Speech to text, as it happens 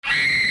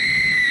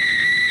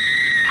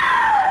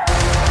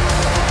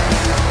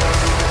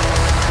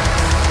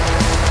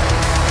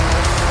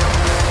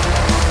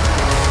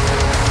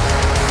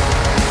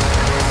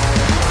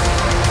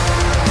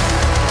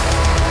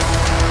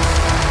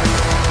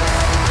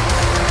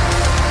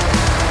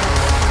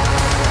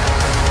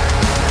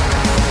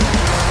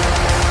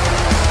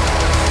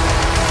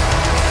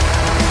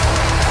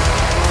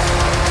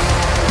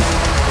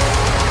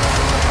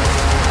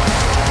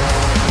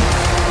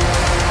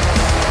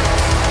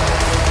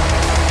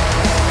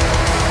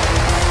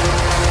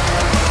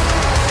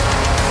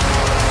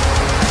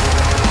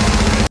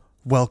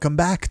Welcome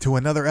back to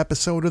another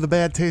episode of the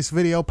Bad Taste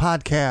Video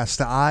Podcast.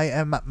 I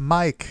am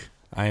Mike.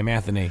 I am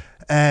Anthony.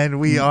 And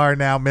we are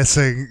now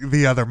missing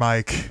the other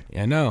Mike.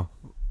 Yeah, no.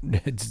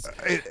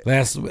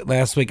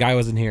 Last week I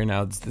wasn't here.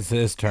 Now it's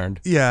his turn.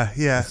 Yeah.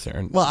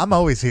 Well, I'm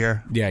always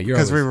here. Yeah, you're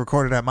because we always...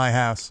 recorded at my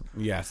house.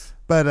 Yes.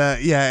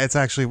 But yeah, it's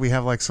actually we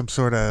have like some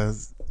sort of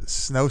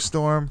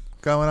snowstorm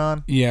going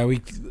on. Yeah,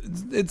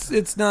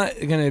 it's not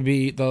gonna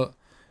be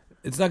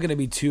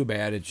too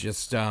bad. It's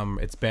just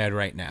it's bad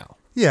right now.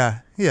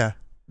 Yeah.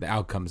 The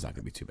outcome's not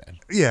gonna be too bad.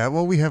 Yeah,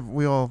 well, we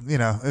all,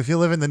 if you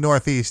live in the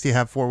Northeast, you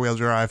have 4-wheel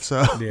drive,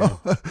 so yeah.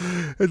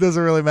 It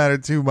doesn't really matter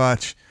too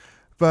much.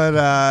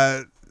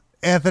 But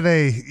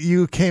Anthony,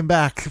 you came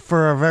back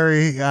for a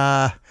very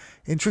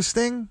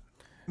interesting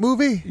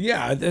movie.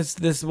 Yeah,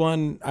 this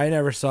one I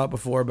never saw it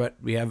before, but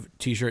we have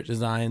T-shirt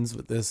designs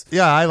with this.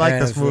 Yeah, I like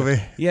this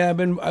movie. Yeah,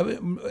 we've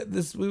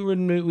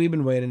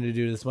been waiting to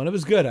do this one. It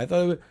was good. I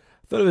thought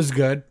it was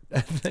good.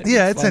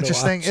 Yeah, it's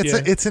interesting.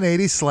 It's an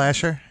 80s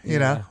slasher. You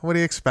know, what do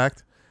you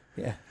expect?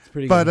 Yeah, it's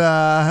pretty good.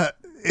 But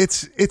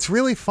it's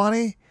really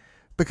funny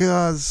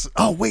because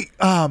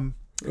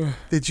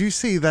did you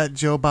see that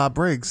Joe Bob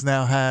Briggs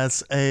now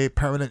has a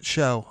permanent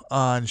show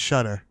on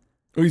Shudder?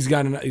 Oh, he's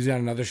got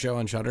another show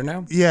on Shudder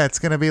now? Yeah, it's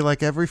going to be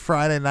like every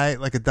Friday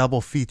night, like a double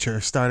feature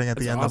starting at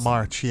the end of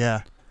March.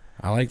 Yeah.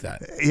 I like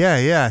that.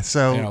 Yeah.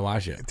 So I'm going to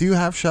watch it. Do you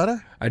have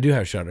Shudder? I do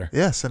have Shudder.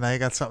 Yeah, so now you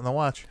got something to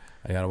watch.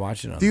 I gotta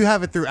watch it. Do you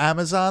have it through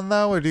Amazon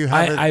though, or do you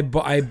have it? I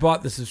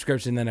bought the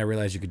subscription, then I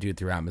realized you could do it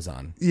through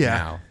Amazon.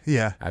 Yeah.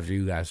 After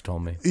you guys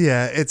told me.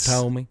 Yeah,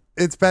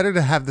 it's better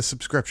to have the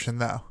subscription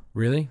though.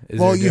 Really?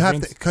 You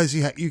have to because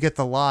you get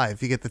the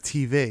live, you get the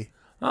TV.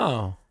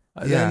 Oh,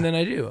 yeah. Then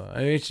I do.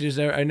 It's just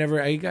I'm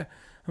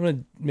gonna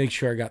make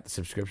sure I got the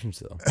subscription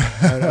still. I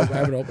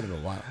haven't opened it in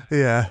a while.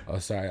 Yeah. Oh,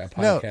 sorry. A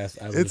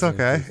podcast. No, it's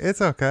okay. It's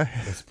okay.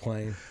 It's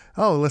playing.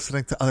 Oh,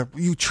 listening to other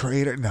you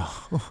traitor. No.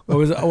 What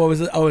was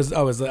it?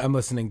 I'm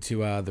listening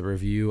to the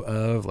review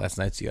of last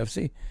night's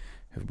UFC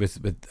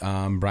with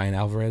Brian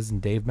Alvarez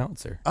and Dave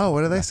Meltzer. Oh,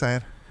 what are they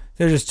saying?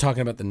 They're just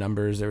talking about the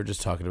numbers. They were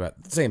just talking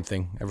about the same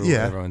thing.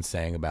 Everyone's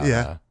saying about.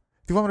 Yeah.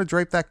 Do you want me to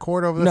drape that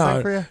cord over the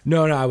thing for you?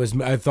 No.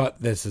 I thought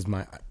this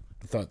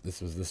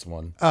was this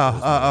one.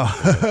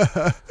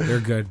 Oh. They're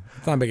good.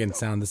 It's not making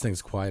sound. This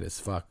thing's quiet as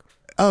fuck.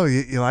 Oh,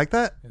 you like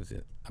that?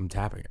 I'm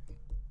tapping it.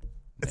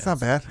 It's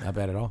not bad. Not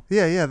bad at all.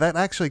 Yeah. That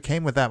actually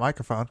came with that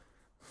microphone.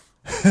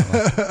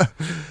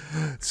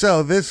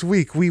 So this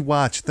week we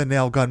watched The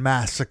Nail Gun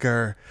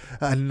Massacre,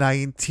 I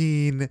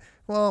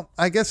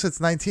guess it's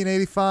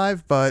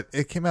 1985, but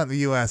it came out in the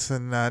U.S.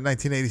 in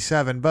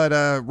 1987. But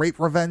a rape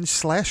revenge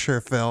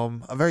slasher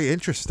film, a very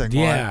interesting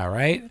one. Yeah,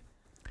 right?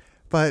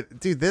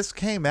 But, dude, this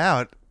came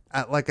out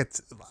at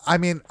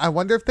I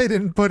wonder if they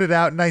didn't put it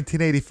out in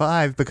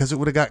 1985 because it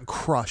would have gotten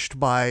crushed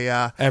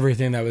by...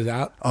 everything that was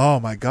out?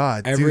 Oh, my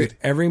God, dude.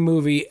 Every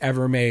movie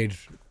ever made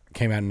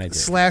came out in 1985.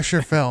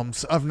 Slasher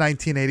films of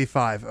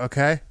 1985,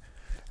 okay?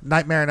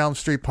 Nightmare on Elm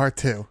Street Part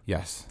 2.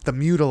 Yes. The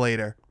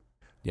Mutilator.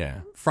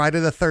 Yeah. Friday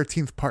the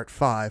 13th Part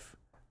 5.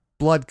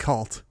 Blood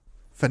Cult.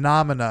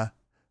 Phenomena.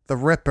 The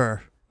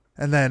Ripper.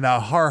 And then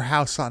Horror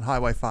House on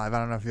Highway 5. I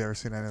don't know if you've ever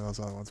seen any of those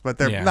other ones, but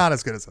they're not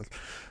as good as those.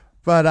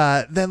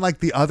 But then like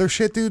the other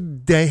shit,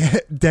 dude,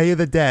 Day of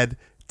the Dead,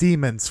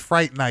 Demons,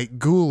 Fright Night,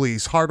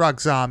 Ghoulies, Hard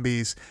Rock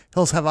Zombies,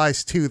 Hills Have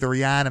Eyes 2, The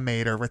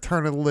Reanimator,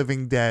 Return of the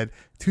Living Dead,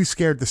 Too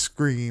Scared to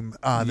Scream,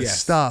 The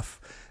Stuff,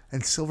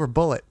 and Silver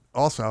Bullet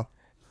also.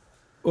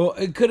 Well,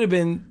 it could have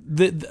been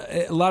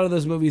a lot of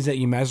those movies that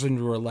you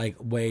mentioned were like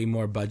way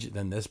more budget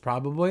than this,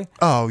 probably.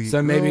 Oh,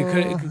 so maybe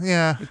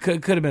it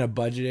could have been a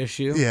budget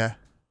issue. Yeah,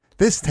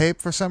 this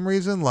tape for some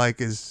reason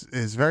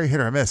is very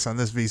hit or miss on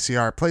this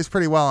VCR. It plays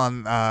pretty well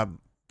on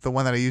the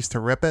one that I used to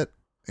rip it,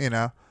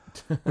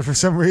 but for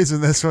some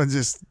reason this one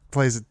just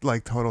plays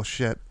like total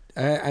shit.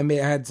 I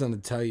had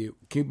something to tell you.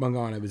 Keep on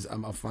going.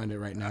 I'll find it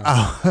right now.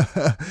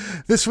 Oh.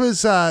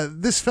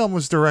 This film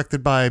was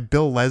directed by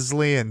Bill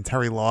Leslie and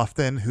Terry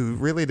Lofton, who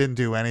really didn't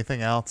do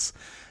anything else.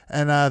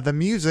 And the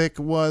music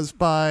was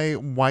by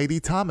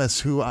Whitey Thomas,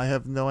 who I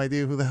have no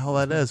idea who the hell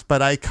that is.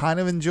 But I kind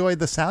of enjoyed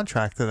the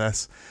soundtrack to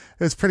this.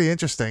 It was pretty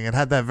interesting. It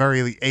had that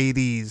very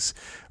 80s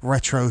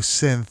retro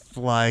synth,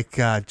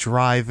 like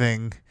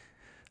driving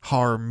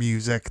horror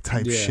music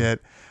type shit.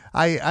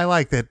 I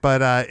liked it,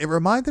 but it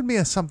reminded me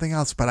of something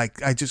else, but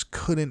I just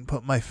couldn't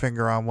put my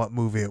finger on what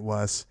movie it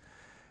was.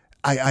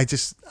 I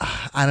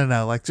don't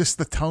know, like just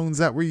the tones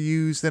that were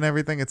used and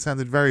everything, it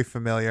sounded very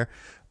familiar.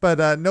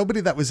 But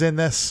nobody that was in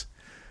this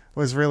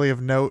was really of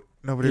note.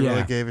 Nobody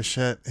really gave a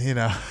shit,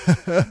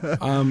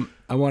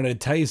 I wanted to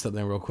tell you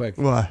something real quick.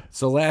 What?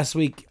 So last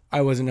week,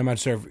 I'm not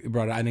sure if you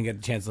brought it. I didn't get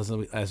a chance to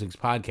listen to last week's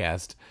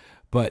podcast,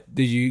 but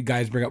did you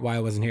guys bring up why I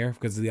wasn't here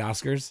because of the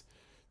Oscars?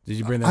 Did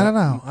you bring that up? I don't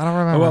know. I don't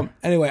remember. Well,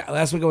 anyway,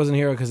 last week I wasn't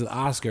here because of the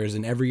Oscars,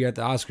 and every year at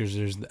the Oscars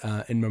there's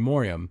in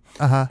memoriam.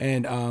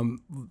 And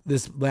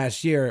this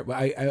last year,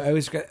 I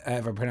always forget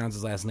if I pronounce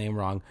his last name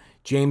wrong.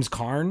 James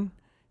Caan.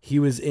 He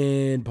was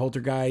in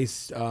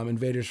Poltergeist,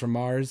 Invaders from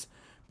Mars,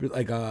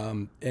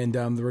 and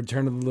The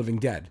Return of the Living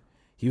Dead.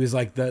 He was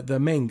like the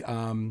main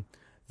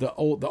the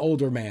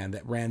older man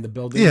that ran the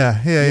building.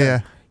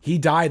 Yeah. He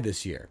died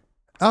this year.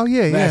 Oh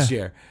yeah, Last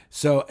year.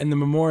 So in the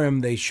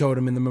memoriam, they showed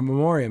him in the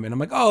memoriam, and I'm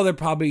like, oh, they're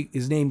probably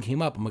his name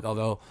came up. I'm like,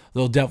 oh,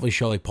 they'll definitely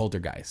show like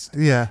Poltergeist.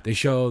 Yeah. They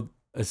showed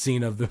a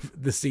scene of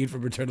the scene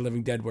from Return of the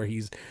Living Dead where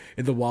he's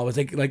in the wall. It's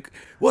like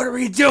what are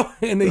we doing?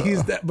 And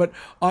he's that. But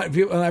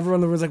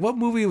everyone was like, what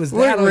movie was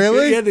that? Wait,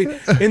 really?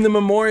 Yeah. In the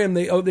memoriam,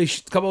 they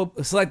couple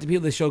selected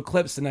people. They showed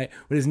clips tonight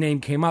when his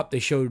name came up. They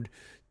showed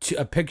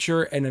a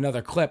picture and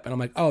another clip, and I'm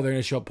like, oh, they're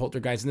gonna show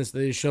Poltergeist in this.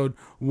 They just showed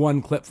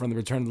one clip from the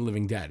Return of the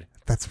Living Dead.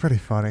 That's pretty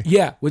funny.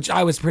 Yeah, which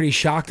I was pretty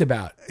shocked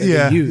about.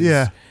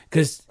 Yeah.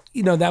 Because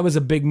that was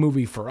a big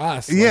movie for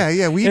us.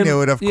 Yeah, we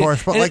knew it, of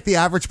course, but like the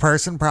average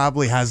person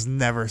probably has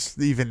never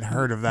even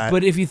heard of that.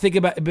 But if you think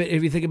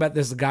about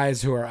this,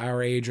 guys who are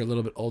our age or a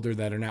little bit older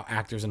that are now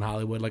actors in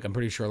Hollywood, like I'm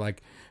pretty sure,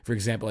 like for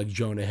example, like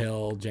Jonah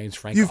Hill, James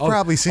Franco, you've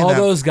probably seen all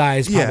those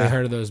guys. Probably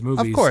heard of those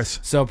movies, of course.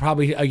 So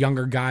probably a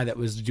younger guy that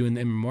was doing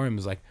the in memoriam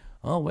was like,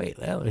 oh wait,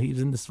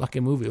 he's in this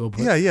fucking movie.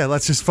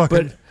 Let's just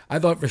fucking. But I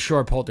thought for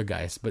sure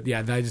Poltergeist. But yeah,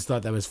 I just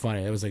thought that was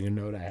funny. It was like a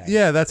note I had.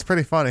 Yeah, that's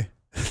pretty funny.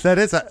 That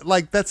is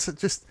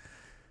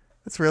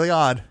that's really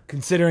odd.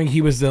 Considering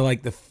he was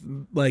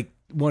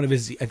one of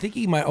his, I think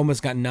he might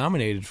almost got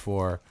nominated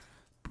for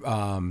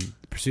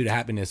Pursuit of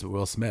Happiness with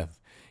Will Smith.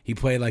 He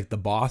played like the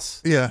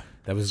boss. Yeah,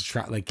 that was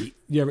if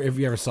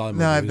you ever saw him.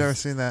 No, I've never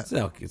seen that.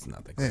 No, it's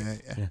not that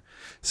great. Yeah.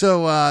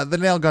 So the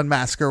Nail Gun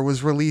Massacre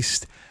was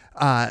released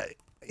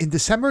in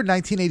December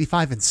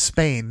 1985 in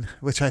Spain,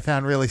 which I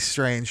found really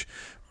strange,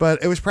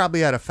 but it was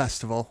probably at a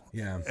festival.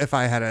 Yeah, if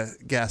I had to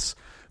guess.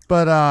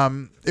 But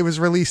it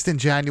was released in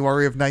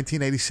January of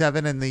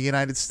 1987 in the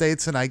United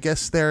States, and I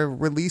guess their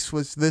release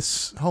was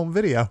this home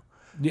video.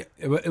 Yeah,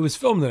 it was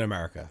filmed in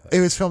America.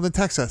 It was filmed in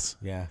Texas.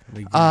 Yeah.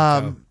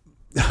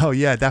 Oh,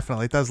 yeah,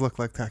 definitely. It does look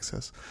like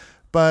Texas.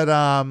 But,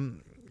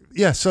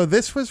 so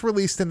this was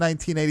released in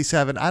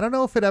 1987. I don't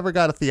know if it ever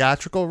got a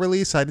theatrical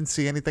release. I didn't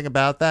see anything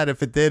about that.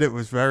 If it did, it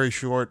was very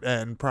short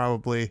and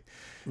probably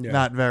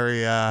not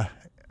very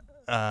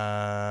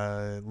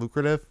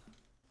lucrative.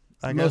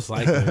 I guess.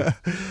 Most likely.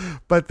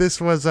 But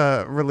this was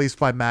released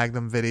by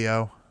Magnum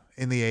Video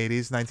in the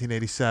 80s,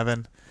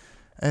 1987.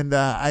 And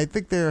I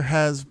think there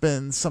has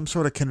been some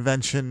sort of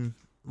convention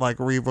like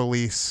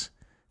re-release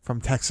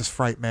from Texas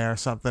Frightmare or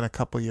something a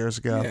couple years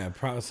ago.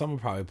 Yeah, someone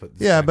probably put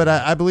this. Yeah, but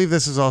I believe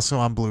this is also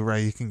on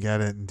Blu-ray. You can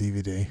get it in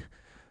DVD.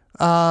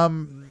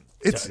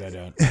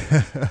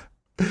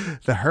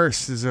 The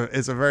hearse is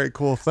a very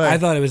cool thing. I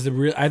thought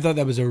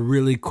that was a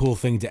really cool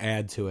thing to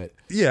add to it.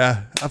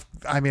 Yeah,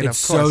 I mean,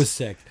 it's of course, so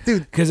sick,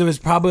 dude. Because it was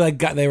probably like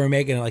they were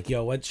making it like,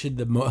 yo, what should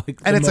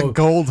it's a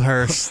gold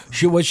hearse.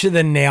 What should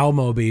the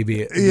Nailmobile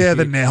be? Yeah,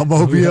 the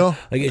Nailmobile.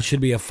 Like it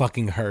should be a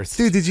fucking hearse.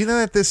 Dude, did you know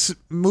that this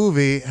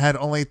movie had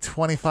only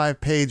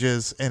 25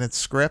 pages in its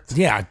script?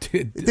 Yeah,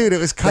 dude, it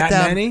was cut that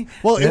down. Many?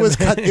 Well, it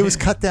was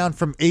cut down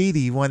from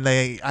 80 when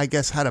they, I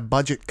guess, had a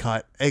budget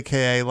cut,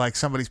 aka like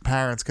somebody's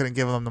parents couldn't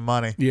give them the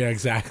money. Yeah,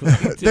 exactly.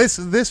 This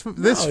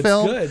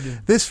film, good.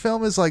 This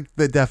film is like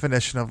the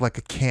definition of like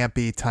a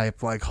campy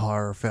type like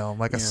horror film,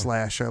 like a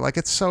slasher. Like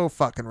it's so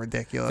fucking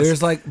ridiculous.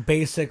 There's like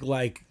basic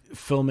like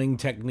filming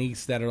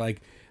techniques that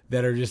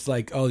are just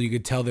like, oh, you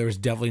could tell there was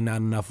definitely not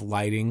enough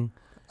lighting.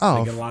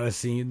 Oh, like a lot of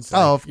scenes.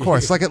 Oh, of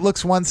course. Like it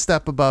looks one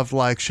step above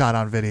like shot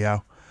on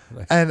video.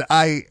 And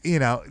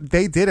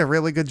they did a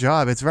really good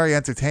job. It's very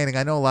entertaining.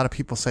 I know a lot of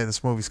people say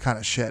this movie's kind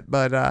of shit,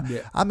 but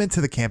I'm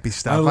into the campy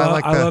stuff.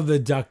 I love the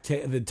duct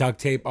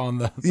tape on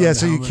the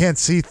so helmet. You can't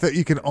see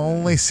you can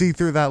only see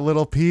through that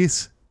little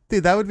piece.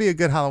 Dude, that would be a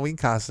good Halloween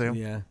costume.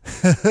 Yeah,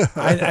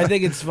 I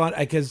think it's fun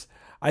because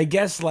I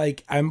guess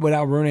like I'm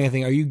without ruining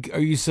anything. Are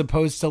you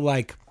supposed to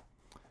like?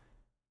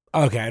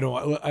 Okay, I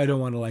don't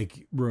want to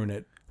like ruin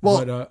it.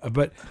 Well,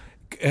 but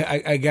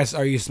I guess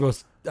are you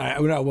supposed?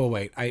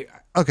 Wait.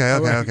 Okay.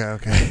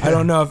 I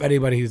don't know if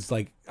anybody who's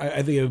like.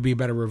 I think it would be a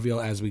better reveal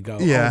as we go.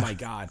 Yeah. Oh my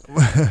god.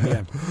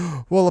 Yeah.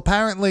 Well,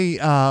 apparently,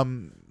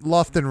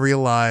 Lofton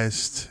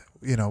realized,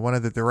 one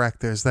of the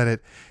directors, that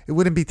it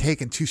wouldn't be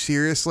taken too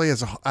seriously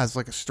as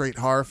like a straight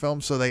horror film,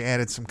 so they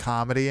added some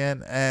comedy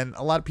in, and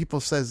a lot of people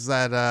says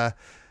that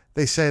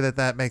they say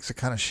that makes it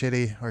kind of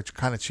shitty or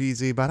kind of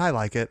cheesy, but I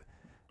like it.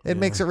 It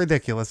makes it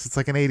ridiculous. It's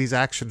like an 80s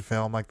action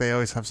film. Like they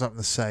always have something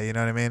to say, you know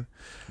what I mean?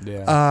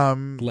 Yeah.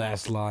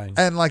 Last line.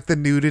 And like the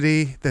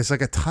nudity, there's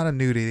like a ton of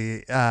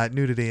nudity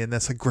and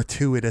that's like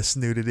gratuitous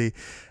nudity.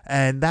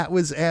 And that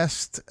was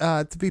asked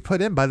to be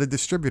put in by the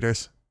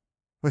distributors,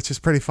 which is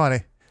pretty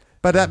funny.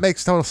 But that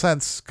makes total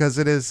sense because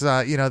it is,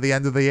 the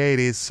end of the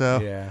 80s.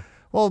 So,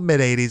 well, mid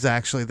 80s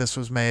actually this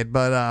was made,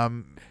 but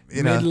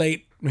mid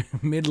late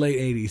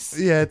 80s.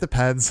 Yeah, it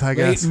depends, I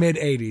guess. Mid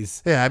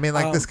 80s. Yeah, I mean,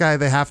 like this guy,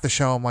 they have to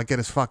show him, like, get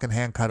his fucking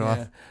hand cut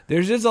off.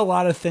 There's just a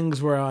lot of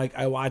things where, like,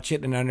 I watch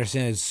it and I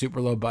understand it's super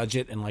low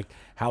budget and, like,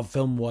 how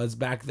film was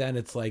back then.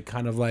 It's, like,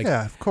 kind of like...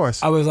 Yeah, of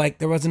course. I was like,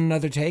 there wasn't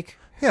another take?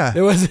 Yeah.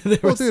 There was.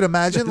 Well, dude,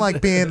 imagine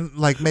like being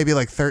like maybe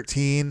like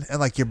 13 and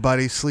like your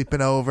buddy's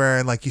sleeping over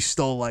and like you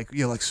stole like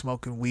you're like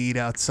smoking weed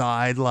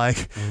outside,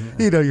 like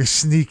you're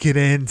sneaking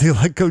in to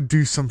like go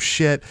do some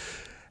shit,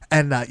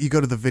 and you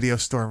go to the video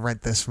store and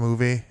rent this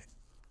movie.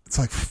 It's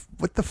like,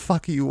 what the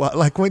fuck are you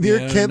like when you're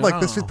a kid? Like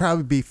this would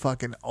probably be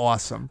fucking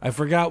awesome. I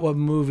forgot what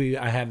movie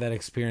I had that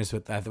experience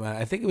with. That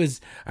I think it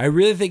was. I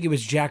really think it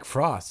was Jack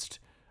Frost.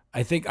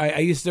 I think I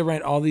used to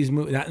rent all these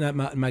movies.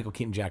 Not Michael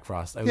Keaton, Jack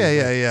Frost.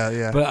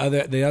 Yeah.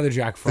 But the other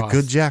Jack Frost,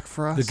 the good Jack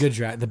Frost,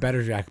 the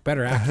better Jack,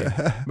 better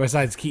acting.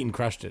 Besides Keaton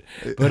crushed it.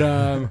 But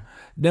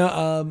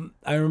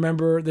I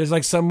remember there's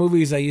like some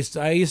movies I used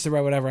to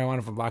rent whatever I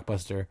wanted from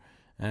Blockbuster,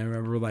 and I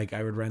remember like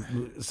I would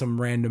rent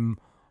some random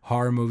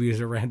horror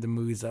movies or random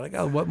movies. I'm like,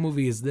 oh, what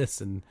movie is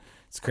this? And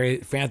it's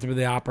crazy. Phantom of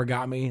the Opera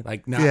got me.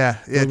 Like, Robert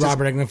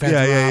Englund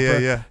Phantom of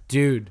the Opera,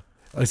 dude.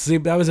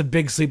 That was a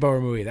big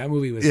sleepover movie. That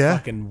movie was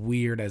fucking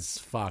weird as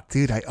fuck.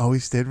 Dude, I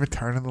always did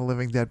Return of the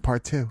Living Dead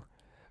Part 2.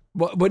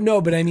 But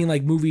I mean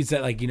like movies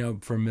that like,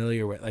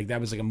 familiar with. Like that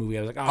was like a movie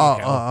I was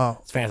like,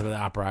 it's Phantom of the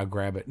Opera, I'll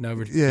grab it. No,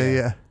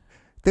 yeah.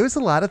 There was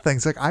a lot of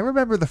things. Like I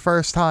remember the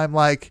first time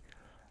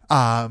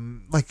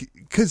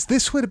because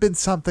this would have been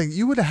something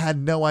you would have had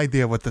no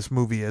idea what this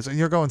movie is, and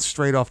you're going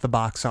straight off the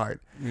box art,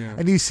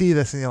 and you see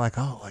this and you're like,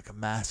 oh, like a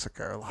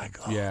massacre, like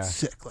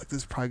sick, like this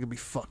is probably gonna be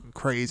fucking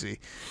crazy.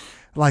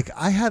 Like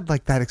I had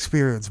like that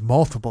experience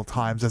multiple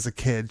times as a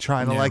kid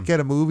trying to like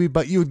get a movie,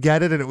 but you would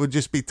get it and it would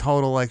just be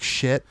total like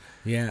shit.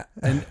 Yeah,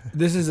 and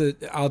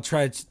I'll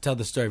try to tell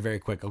the story very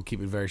quick. I'll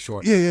keep it very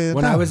short. Yeah.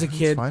 When I was a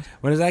kid,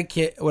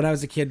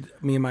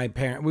 me and my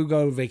parents, we would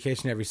go to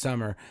vacation every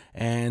summer,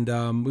 and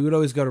we would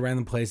always go to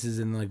random places.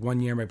 And like one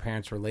year, my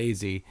parents were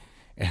lazy,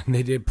 and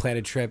they did plan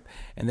a trip.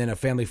 And then a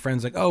family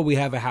friend's like, "Oh, we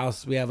have a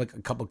house. We have like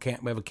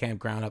we have a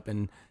campground up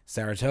in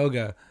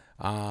Saratoga.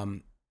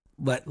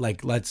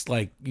 Let's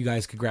you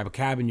guys could grab a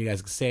cabin. You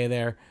guys could stay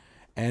there."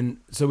 And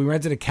so we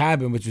rented a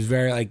cabin, which was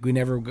very like we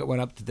never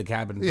went up to the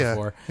cabin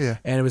before. Yeah.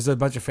 And it was a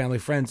bunch of family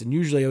friends. And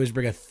usually I always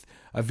bring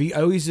I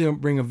always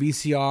bring a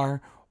VCR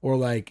or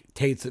like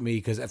tapes with me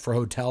because for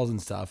hotels and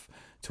stuff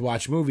to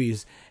watch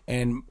movies.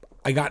 And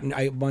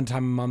one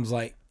time my mom's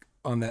like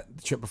on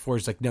that trip before,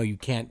 she's like, "No, you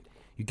can't.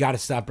 You got to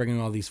stop bringing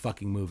all these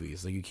fucking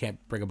movies. Like you can't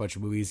bring a bunch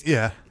of movies."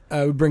 Yeah.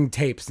 I would bring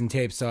tapes.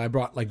 So I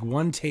brought like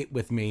one tape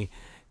with me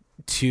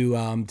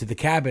to the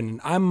cabin,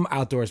 and I'm an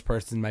outdoors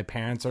person. My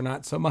parents are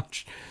not so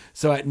much.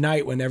 So at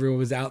night when everyone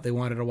was out, they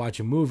wanted to watch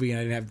a movie, and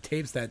I didn't have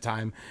tapes that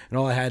time, and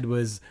all I had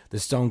was the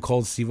Stone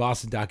Cold Steve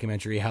Austin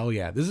documentary. Hell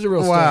yeah, this is a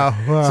real story.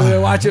 Wow. So they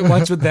watch it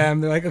once with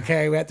them. They're like,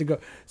 okay, we have to go.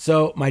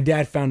 So my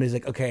dad found he's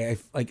like, okay,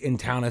 in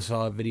town I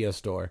saw a video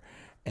store,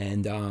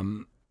 and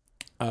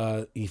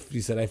he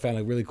said, I found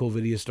a really cool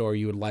video store.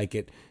 You would like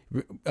it.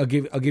 I'll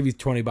give you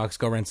 $20.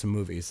 Go rent some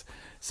movies.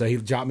 So he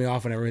dropped me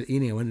off when I was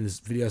eating. I went to this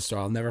video store.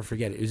 I'll never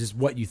forget it. It was just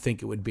what you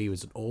think it would be. It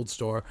was an old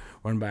store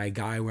run by a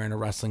guy wearing a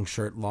wrestling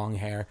shirt, long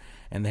hair,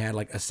 and they had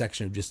like a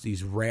section of just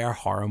these rare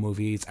horror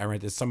movies. I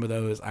rented some of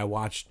those. I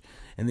watched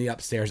in the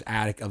upstairs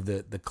attic of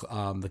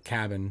the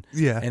cabin.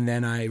 Yeah. And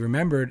then I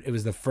remembered it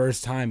was the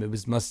first time. It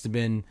was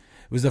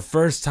the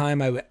first time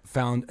I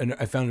found an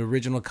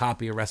original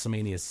copy of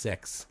WrestleMania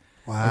 6.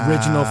 Wow.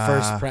 Original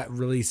first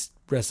release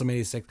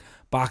WrestleMania 6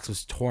 box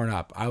was torn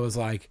up. I was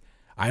like,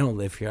 I don't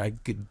live here. I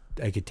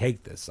could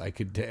take this.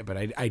 But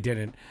I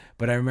didn't.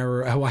 But I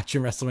remember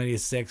watching WrestleMania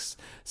 6,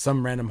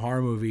 some random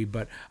horror movie.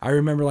 But I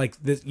remember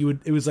like this.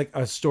 It was like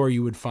a store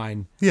you would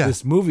find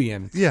this movie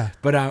in. Yeah.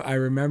 But I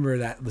remember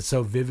that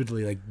so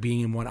vividly, like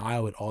being in one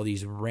aisle with all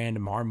these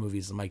random horror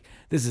movies. I'm like,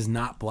 this is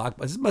not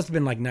Blockbuster. This must have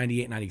been like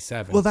 98,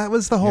 97. Well, that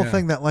was the whole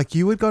thing that like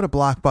you would go to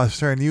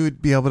Blockbuster and you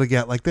would be able to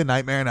get like the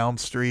Nightmare on Elm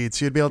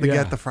Streets. You'd be able to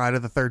get the Friday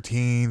the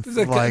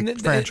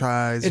 13th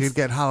franchise. You'd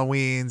get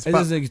Halloween's. It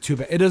doesn't get too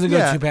bad. It doesn't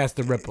go too past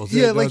the ripples.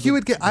 Like you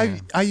would get.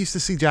 I used to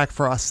see Jack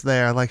Frost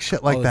there, like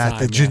shit like that.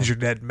 The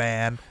Gingerbread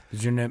Man.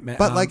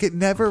 But like it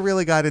never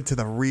really got into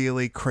the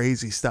really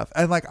crazy stuff.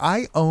 And like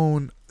I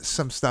own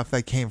some stuff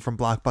that came from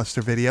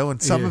Blockbuster Video,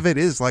 and some of it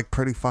is like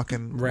pretty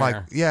fucking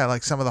rare.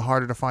 Like some of the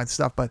harder to find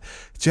stuff. But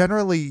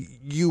generally,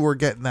 you were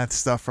getting that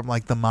stuff from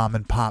like the mom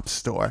and pop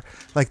store.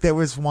 Like there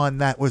was one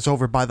that was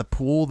over by the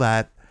pool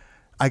that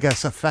I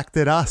guess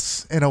affected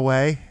us in a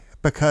way.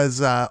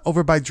 Because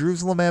over by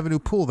Jerusalem Avenue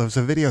Pool, there was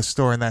a video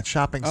store in that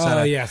shopping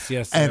center. Oh, yes.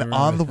 And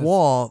on the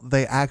wall,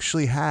 they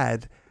actually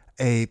had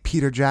a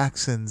Peter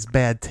Jackson's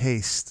Bad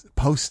Taste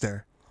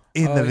poster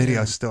in the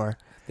video store.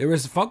 There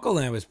was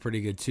Funkoland was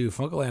pretty good too.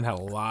 Funkoland had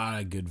a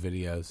lot of good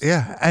videos.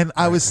 Yeah, and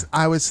I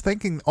was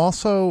thinking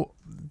also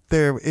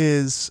there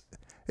is,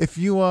 if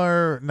you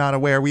are not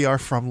aware, we are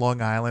from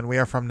Long Island. We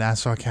are from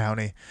Nassau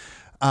County.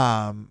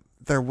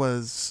 There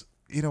was...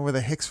 You know where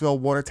the Hicksville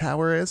Water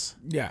Tower is?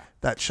 Yeah.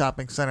 That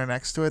shopping center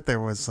next to it,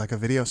 there was like a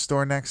video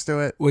store next to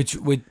it.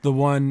 With the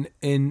one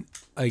in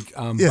like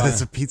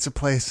there's a pizza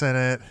place in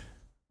it.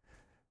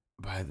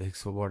 By the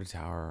Hicksville Water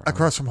Tower.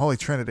 Across from Holy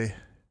Trinity.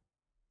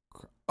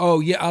 Oh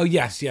yeah. Oh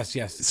yes.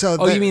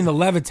 So you mean the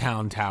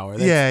Levittown Tower?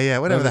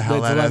 Whatever the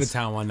hell that is. It's the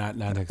Levittown one, not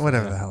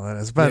whatever the hell that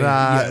is. But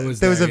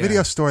there was a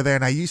video store there,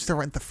 and I used to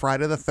rent the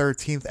Friday the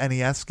 13th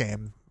NES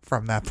game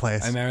from that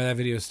place. I remember that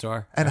video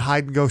store. And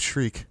Hide and Go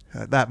Shriek,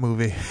 that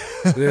movie.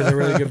 There's a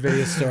really good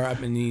video store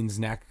up in Eaton's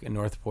Neck in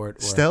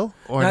Northport. Still?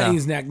 Or not no?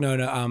 Eaton's Neck,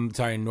 no,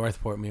 sorry, in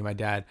Northport, me and my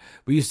dad.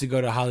 We used to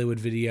go to Hollywood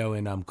Video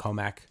in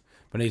Comac,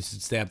 but I used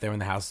to stay up there when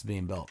the house was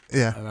being built.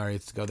 Yeah. And I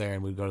used to go there,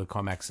 and we'd go to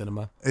Comac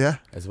Cinema. Yeah?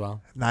 As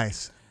well.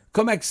 Nice.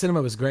 Comac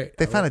Cinema was great.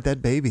 They found a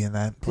dead baby in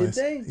that place.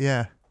 Did they?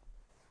 Yeah.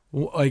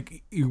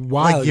 Like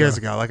years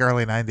ago, like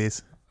early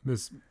 90s.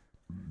 This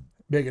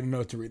making a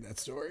note to read that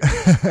story.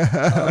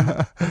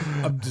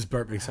 I'm just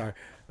burping, sorry.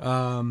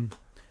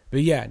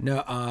 But yeah,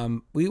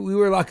 no, we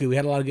were lucky. We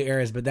had a lot of good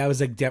areas, but that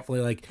was like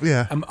definitely like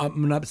I'm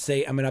in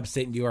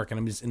upstate New York, and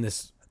I'm just in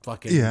this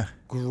fucking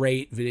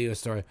great video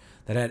store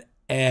that had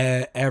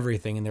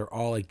everything, and they're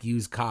all like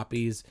used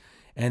copies.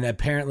 And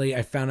apparently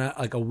I found out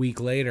like a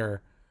week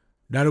later,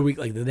 not a week,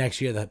 like the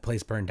next year, that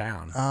place burned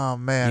down. Oh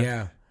man.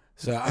 Yeah.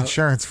 So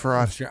insurance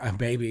fraud,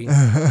 baby.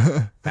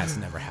 That's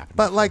never happened.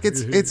 But like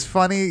it's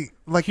funny,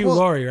 like Hugh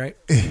Laurie, right?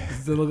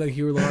 Does it look like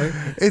Hugh Laurie?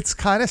 It's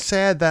kind of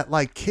sad that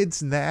like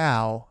kids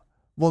now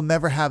will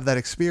never have that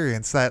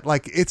experience. That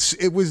like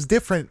it was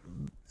different.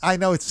 I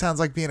know it sounds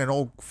like being an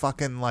old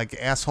fucking like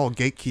asshole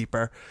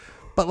gatekeeper,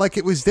 but like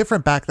it was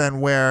different back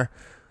then where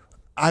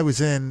I was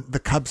in the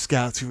Cub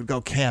Scouts. You would go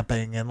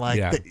camping and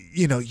like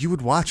you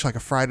would watch like a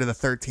Friday the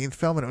 13th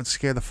film and it would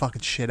scare the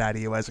fucking shit out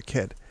of you as a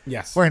kid.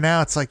 Yes. Where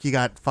now it's like you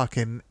got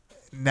fucking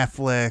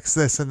Netflix,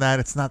 this and that.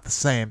 It's not the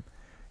same.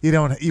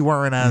 You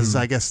weren't as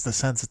I guess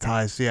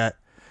desensitized yet.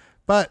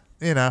 But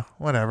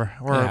whatever.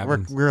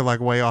 We're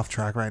like way off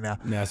track right now.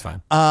 Yeah, that's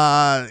fine.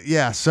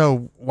 Yeah.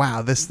 So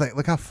wow, this thing.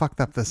 Look how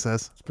fucked up this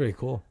is. It's pretty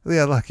cool.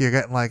 Yeah. Look, you're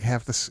getting like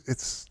half this.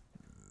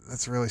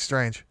 That's really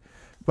strange.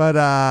 But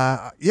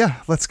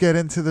yeah, let's get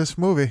into this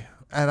movie,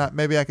 and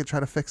maybe I could try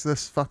to fix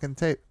this fucking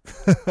tape.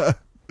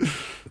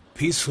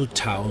 Peaceful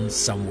town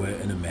somewhere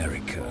in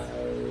America.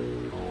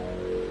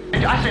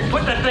 I said,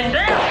 put that thing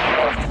down!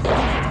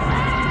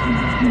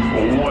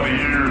 What do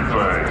you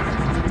think?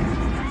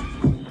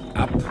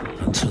 Up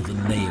until the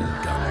nail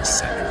gun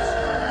massacre.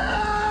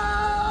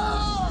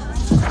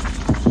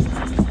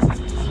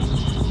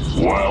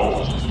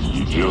 Well,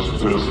 you just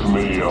pissed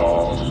me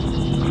off.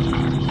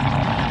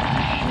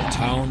 The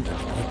town and the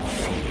people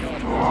feel.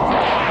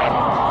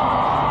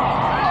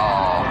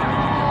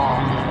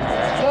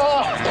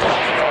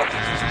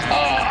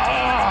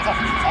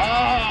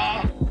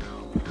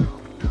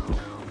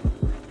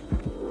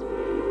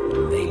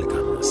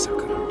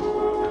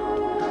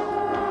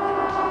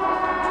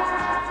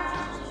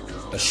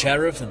 A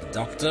sheriff and a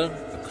doctor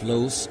are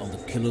close on the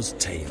killer's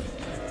tail.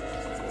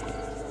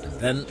 And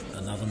then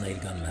another nail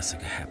gun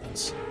massacre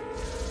happens.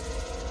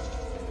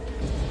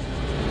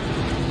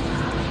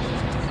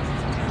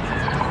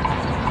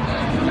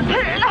 What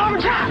the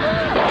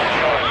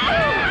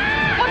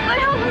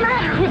hell's the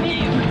matter with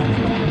you?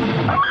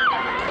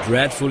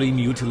 Dreadfully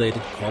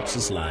mutilated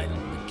corpses line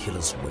the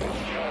killer's way.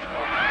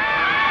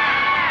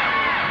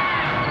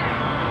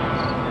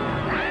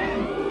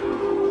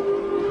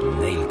 The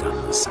nail gun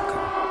massacre.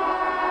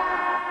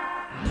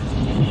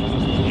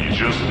 You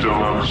just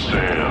don't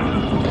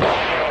understand.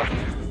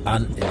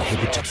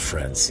 Uninhibited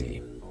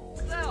frenzy.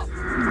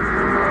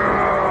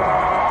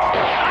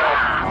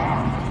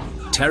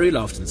 Terry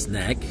Lofton's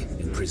knack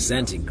in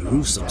presenting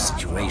gruesome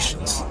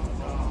situations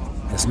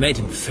has made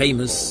him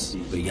famous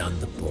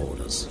beyond the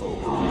borders.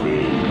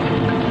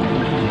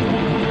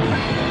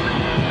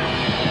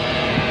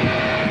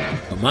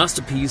 A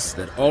masterpiece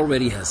that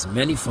already has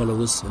many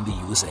followers in the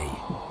USA.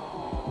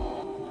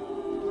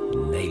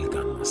 Nail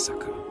Gun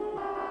Massacre.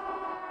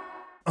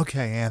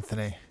 Okay,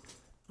 Anthony.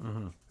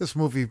 This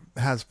movie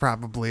has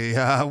probably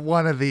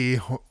one of the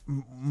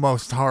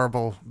most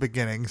horrible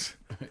beginnings.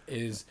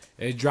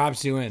 It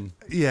drops you in.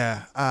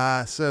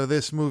 Yeah. So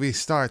this movie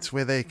starts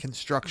with a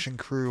construction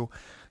crew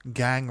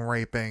gang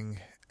raping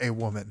a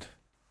woman.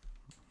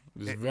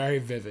 It's very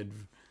vivid.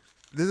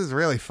 This is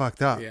really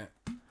fucked up. Yeah.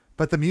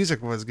 But the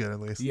music was good at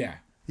least. Yeah.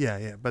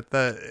 Yeah. But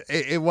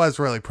it was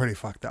really pretty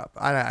fucked up.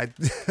 I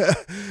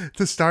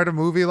to start a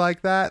movie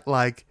like that,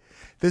 like.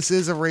 This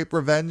is a rape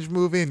revenge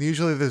movie, and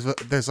usually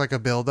there's like a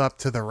build up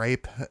to the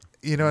rape.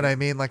 You know what I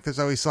mean? Like there's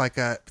always like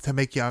to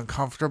make you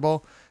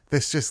uncomfortable.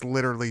 This just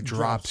literally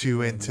drops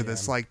you into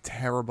this like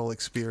terrible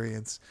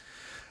experience.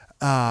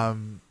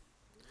 And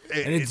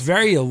it's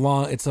very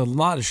long. It's a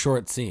lot of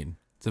short scene.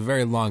 It's a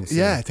very long scene.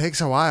 Yeah, it takes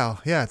a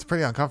while. Yeah, it's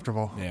pretty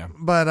uncomfortable. Yeah,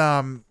 but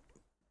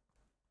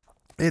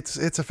it's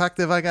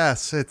effective, I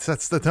guess. It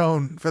sets the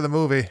tone for the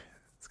movie.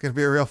 It's gonna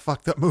be a real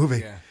fucked up movie.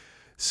 Yeah.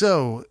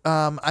 So,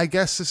 I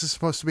guess this is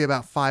supposed to be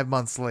about 5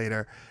 months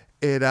later.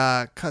 It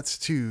cuts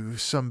to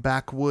some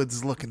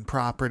backwoods-looking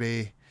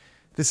property.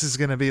 this is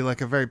going to be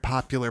like a very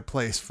popular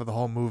place for the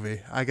whole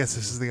movie. I guess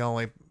this is the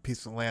only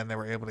piece of land they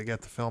were able to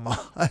get to film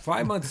on.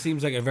 5 months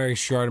seems like a very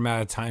short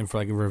amount of time for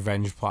like a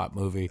revenge plot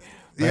movie.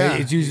 Right? Yeah.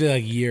 It's usually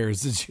like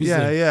years. It's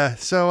usually, Yeah.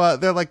 So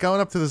they're like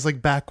going up to this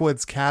like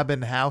backwoods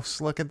cabin house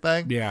looking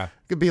thing. Yeah.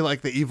 It could be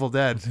like the Evil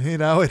Dead. You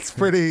know, it's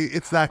pretty.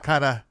 It's that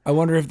kind of. I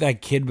wonder if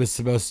that kid was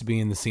supposed to be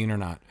in the scene or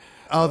not.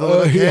 Oh, the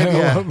little kid.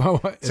 Yeah.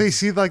 Yeah. So you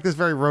see like this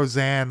very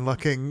Roseanne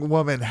looking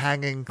woman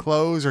hanging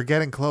clothes or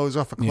getting clothes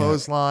off a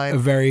clothesline. A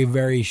very,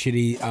 very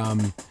shitty,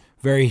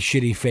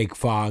 fake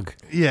fog.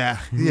 Yeah.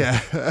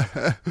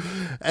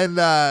 And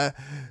the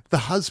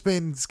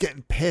husband's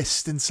getting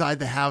pissed inside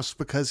the house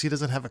because he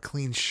doesn't have a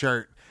clean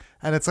shirt.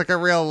 And it's like a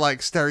real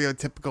like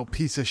stereotypical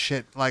piece of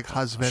shit like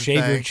husband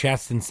Shave thing. your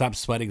chest and stop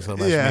sweating so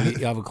much. Yeah.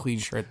 Maybe you'll have a clean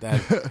shirt then.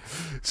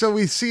 So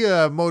we see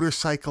a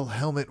motorcycle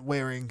helmet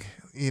wearing,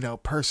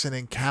 person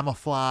in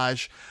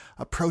camouflage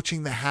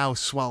approaching the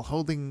house while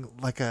holding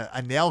like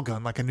a nail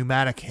gun, like a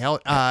pneumatic nail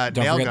Don't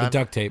forget gun. the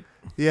duct tape.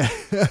 Yeah.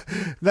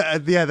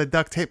 The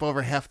duct tape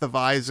over half the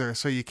visor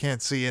so you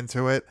can't see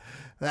into it.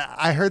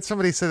 I heard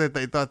somebody say that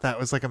they thought that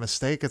was like a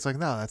mistake. It's like,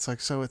 no, that's like,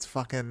 so it's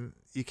fucking,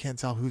 you can't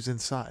tell who's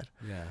inside.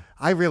 Yeah.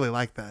 I really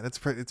like that. It's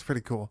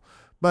pretty cool.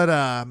 But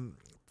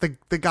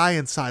the guy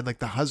inside, like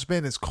the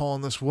husband, is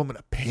calling this woman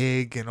a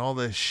pig and all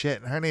this shit.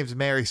 And her name's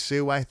Mary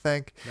Sue, I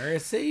think. Mary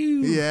Sue.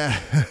 Yeah.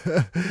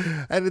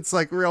 And it's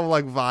like real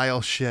like vile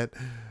shit.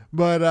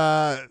 But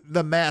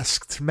the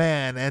masked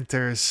man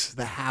enters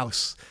the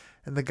house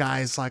and the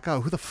guy's like, oh,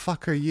 who the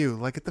fuck are you?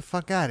 Like, get the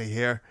fuck out of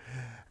here.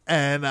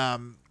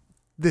 And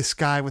this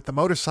guy with the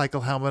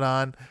motorcycle helmet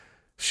on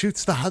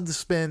shoots the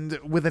husband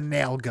with a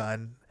nail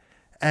gun.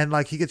 And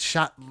like he gets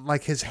shot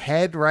like his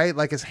head, right?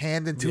 Like his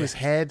hand into his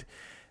head.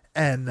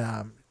 And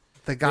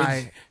the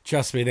guy,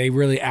 Trust me, they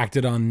really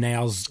acted on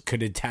nails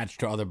could attach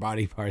to other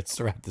body parts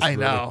throughout this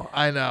movie.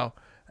 I know.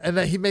 And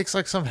then he makes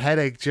like some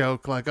headache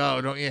joke, like,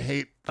 oh, don't you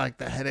hate like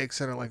the headaches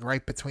that are like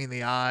right between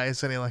the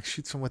eyes? And he like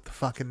shoots him with the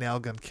fucking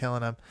nail gun,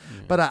 killing him.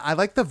 But I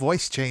like the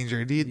voice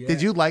changer.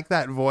 Did you like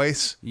that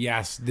voice?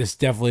 Yes, this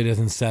definitely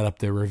doesn't set up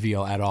the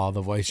reveal at all.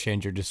 The voice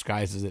changer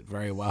disguises it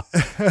very well.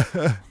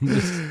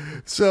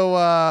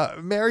 So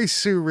Mary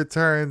Sue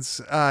returns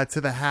to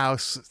the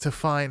house to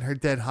find her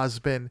dead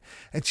husband,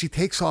 and she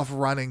takes off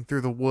running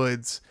through the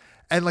woods.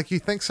 And like you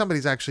think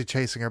somebody's actually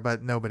chasing her,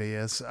 but nobody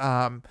is.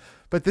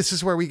 But this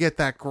is where we get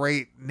that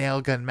great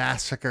Nail Gun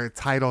Massacre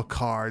title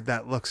card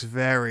that looks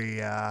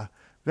very,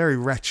 very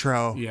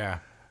retro. Yeah.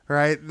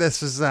 Right.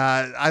 This is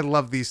I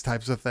love these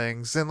types of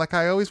things, and like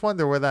I always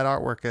wonder where that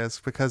artwork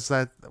is because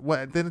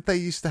didn't they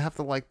used to have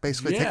to like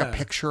basically take a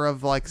picture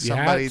of like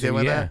somebody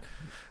doing that?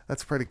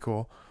 That's pretty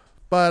cool.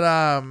 But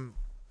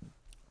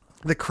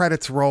the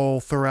credits roll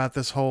throughout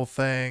this whole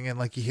thing, and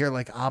like you hear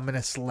like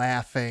ominous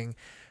laughing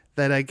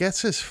that I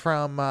guess is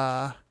from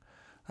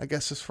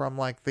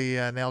like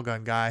the nail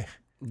gun guy.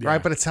 Yeah.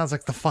 Right, but it sounds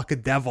like the fucking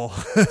devil.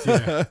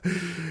 Yeah.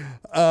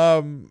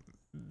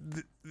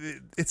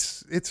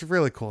 It's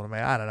really cool to me.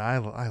 I don't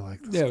know. I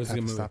like this. Yeah, it was a type good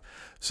of movie. stuff.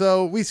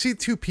 So we see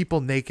two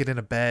people naked in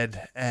a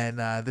bed, and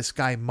this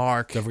guy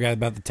Mark. Don't forget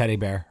about the teddy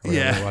bear.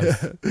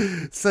 It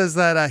was. Says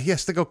that he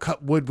has to go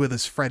cut wood with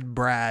his friend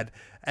Brad,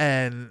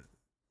 and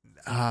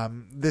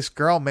this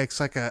girl makes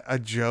like a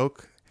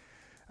joke.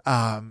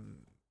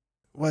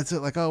 What's it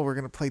like? Oh, we're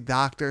gonna play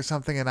doctor or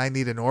something, and I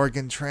need an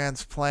organ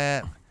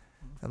transplant,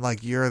 and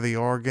like you're the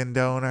organ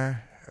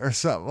donor or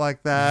something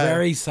like that.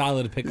 Very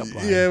solid pickup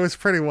line. Yeah, it was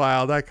pretty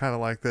wild. I kind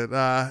of liked it.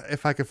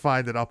 If I could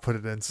find it, I'll put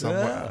it in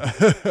somewhere.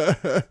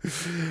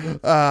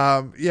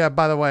 Yeah.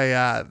 By the way,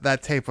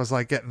 that tape was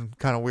like getting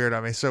kind of weird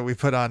on me, so we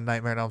put on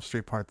Nightmare on Elm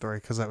Street Part 3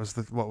 because that was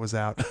what was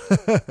out.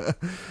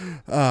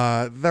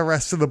 The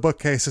rest of the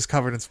bookcase is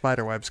covered in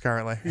spider webs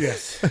currently.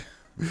 Yes.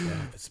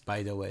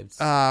 Spider webs.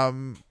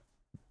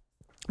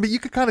 But you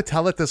could kind of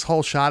tell that this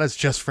whole shot is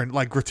just for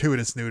like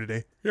gratuitous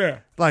nudity.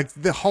 Yeah. Like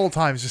the whole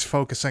time is just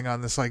focusing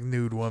on this like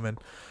nude woman.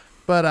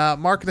 But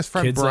Mark and his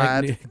friend Kids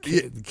Brad,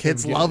 like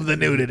kids love the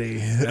nudity.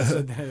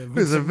 Who's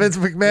Was it Vince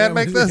McMahon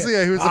make this?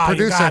 Yeah, he was the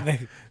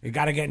producer. You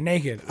gotta get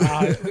naked.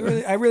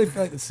 I really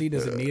feel like the scene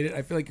doesn't need it.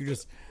 I feel like you're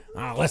just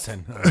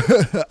listen.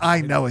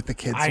 I know what the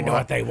kids want. I know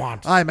what they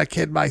want. I'm a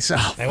kid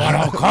myself. They want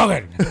Hulk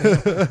Hogan.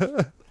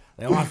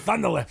 They want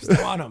Thunder Lips.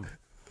 They want them.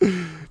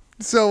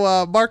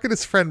 So Mark and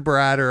his friend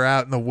Brad are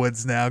out in the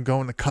woods now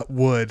going to cut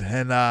wood,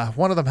 and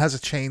one of them has a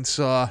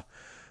chainsaw,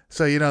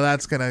 so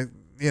that's gonna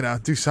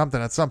do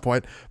something at some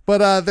point.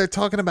 But they're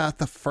talking about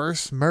the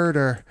first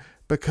murder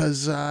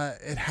because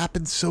it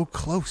happened so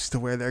close to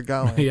where they're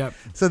going. Yep.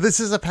 So this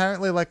is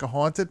apparently like a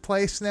haunted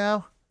place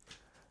now,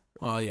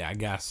 Well, yeah, I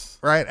guess.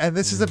 right? And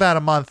this is about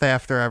a month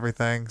after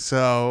everything,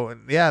 so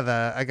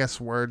yeah, I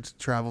guess word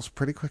travels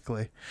pretty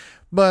quickly.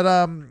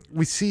 But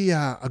we see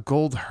a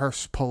gold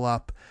hearse pull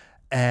up.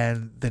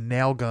 And the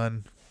nail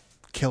gun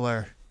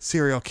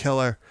serial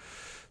killer,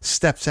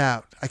 steps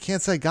out. I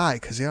can't say guy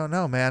because you don't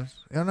know, man.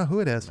 You don't know who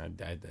it is.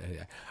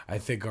 I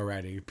think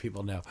already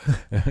people know.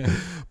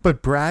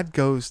 But Brad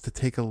goes to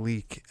take a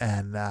leak,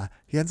 and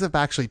he ends up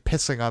actually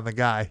pissing on the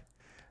guy.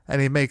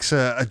 And he makes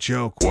a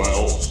joke.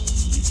 Well,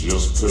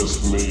 just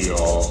pissed me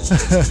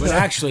off.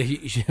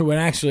 When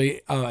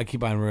actually, I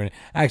keep on ruining it.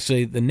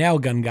 Actually, the nail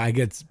gun guy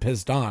gets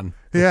pissed on.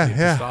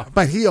 Yeah.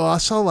 But he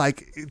also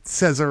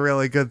says a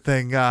really good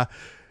thing.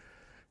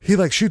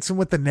 He shoots him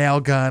with the nail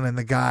gun, and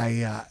the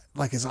guy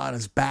is on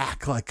his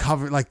back,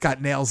 covered,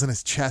 got nails in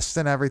his chest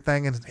and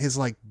everything, and his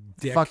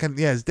Dick.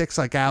 his dick's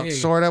out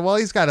sort of. Well,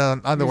 he's got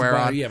underwear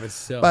on. Yeah, but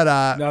still.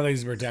 But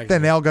nothing's protected. the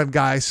nail gun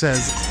guy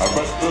says, I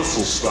bet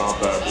this'll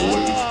stop that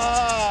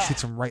bleed.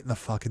 shoots him right in the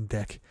fucking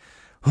dick.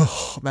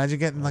 Oh, imagine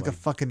getting a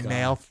fucking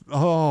nail.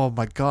 Oh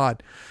my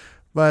God.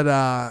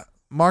 But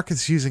Mark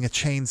is using a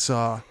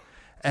chainsaw,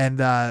 and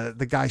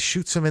the guy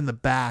shoots him in the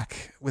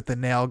back with the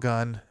nail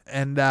gun,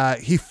 and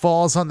he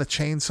falls on the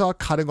chainsaw,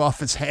 cutting off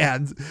his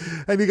hand.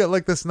 And you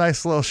got this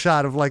nice little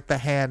shot of the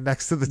hand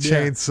next to the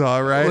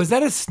chainsaw, right? Was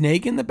that a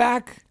snake in the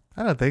back?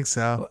 I don't think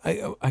so.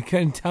 I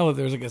couldn't tell if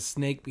there was a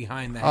snake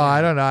behind that. Oh,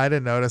 I don't know. I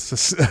didn't notice a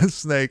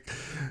snake.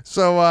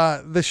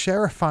 So the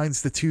sheriff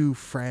finds the two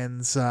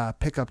friends'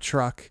 pickup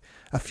truck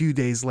a few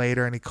days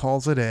later, and he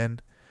calls it in.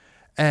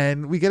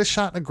 And we get a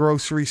shot in a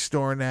grocery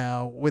store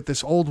now with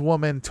this old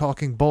woman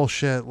talking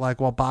bullshit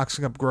while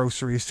boxing up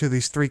groceries to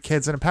these three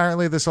kids. And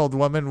apparently this old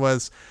woman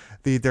was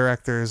the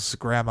director's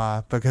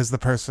grandma, because the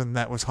person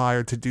that was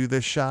hired to do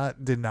this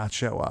shot did not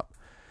show up.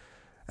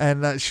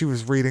 And she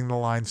was reading the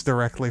lines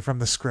directly from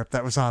the script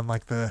that was on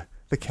the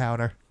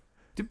counter.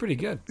 Did pretty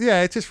good.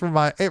 Yeah, it just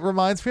reminds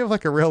me of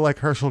a real Oh,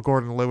 Herschel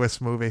Gordon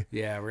Lewis movie.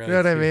 Yeah, really. You know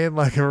what I mean?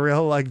 A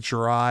real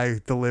dry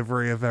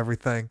delivery of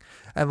everything.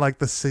 And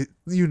the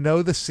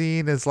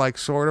scene is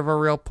sort of a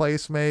real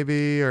place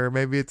maybe, or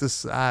maybe it's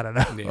just, I don't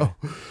know.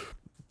 Yeah.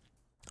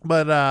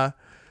 But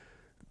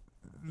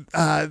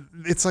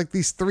it's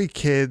these three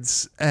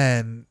kids,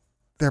 and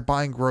they're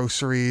buying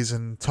groceries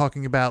and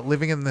talking about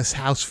living in this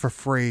house for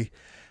free,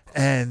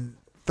 and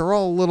they're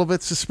all a little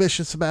bit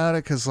suspicious about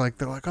it, because they're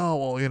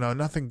oh, well,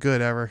 nothing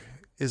good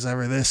is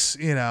ever this,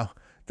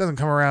 doesn't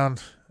come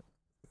around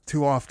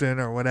too often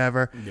or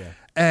whatever. Yeah.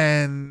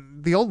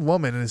 And the old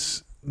woman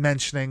is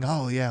mentioning,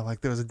 oh yeah,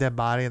 there was a dead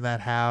body in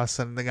that house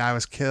and the guy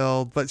was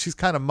killed, but she's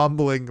kind of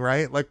mumbling,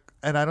 right?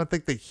 And I don't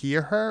think they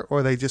hear her,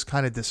 or they just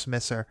kind of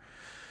dismiss her.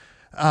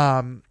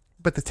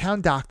 But the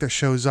town doctor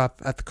shows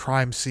up at the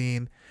crime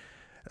scene,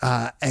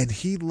 and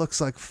he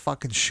looks like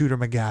fucking Shooter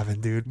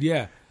McGavin, dude.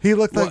 Yeah. He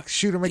looked like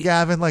Shooter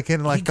McGavin,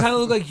 He kind of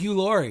looked like Hugh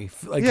Laurie,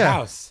 Yeah.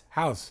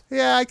 House.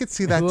 Yeah, I could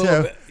see that A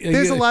little too. bit.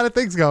 There's a lot of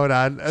things going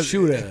on.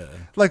 Shooter.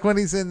 When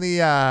he's in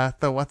the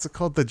what's it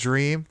called, the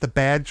dream, the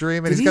bad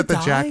dream, and Did he's he got the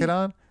die? jacket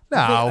on. No,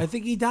 I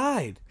think he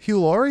died.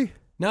 Hugh Laurie,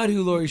 Not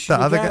Hugh Laurie, Shooter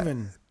other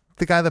McGavin.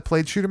 the guy that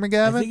played Shooter I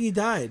McGavin. think he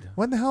died.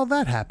 When the hell did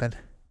that happen?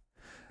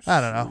 I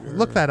don't know.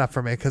 Look that up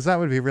for me, because that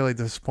would be really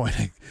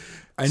disappointing.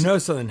 I know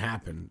something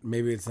happened.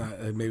 Maybe it's not.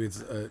 Maybe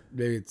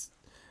it's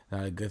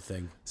not a good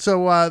thing.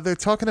 So they're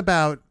talking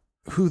about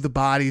who the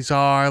bodies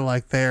are.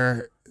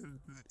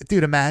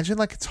 Dude, imagine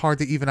it's hard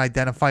to even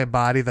identify a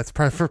body that's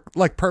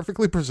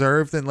perfectly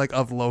preserved and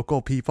of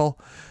local people.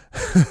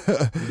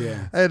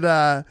 Yeah.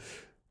 And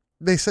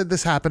they said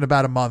this happened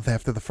about a month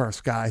after the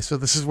first guy, so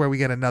this is where we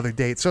get another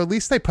date. So at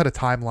least they put a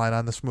timeline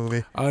on this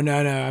movie. Oh no,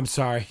 I'm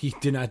sorry. He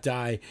did not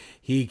die.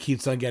 He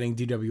keeps on getting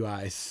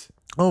DWIs.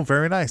 Oh,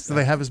 very nice. Do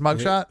they have his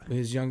mugshot?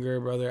 His younger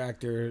brother,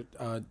 actor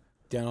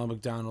Donald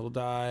McDonald,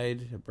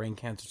 died of brain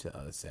cancer.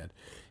 Oh, that's sad.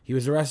 He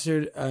was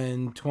arrested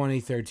in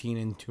 2013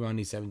 and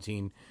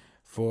 2017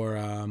 for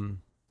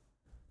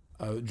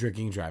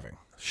drinking and driving.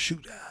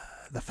 Shooter,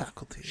 the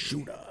faculty.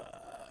 Shooter.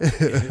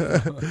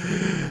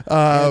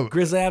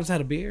 Grizzly Adams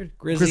had a beard.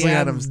 Grizzly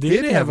Adams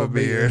did have a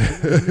beard.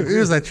 It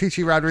was that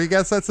Chichi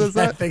Rodriguez that says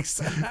I that? think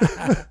so.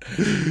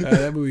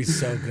 That movie's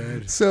so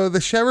good. So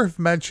the sheriff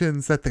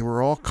mentions that they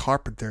were all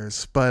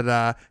carpenters,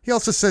 but he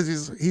also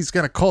says he's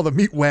going to call the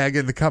meat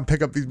wagon to come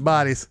pick up these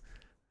bodies.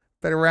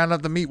 Better round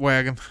up the meat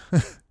wagon.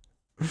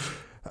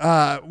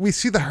 We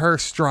see the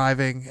hearse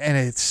driving, and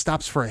it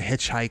stops for a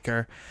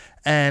hitchhiker.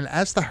 And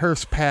as the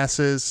hearse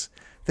passes,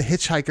 the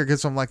hitchhiker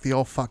gives him the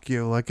old fuck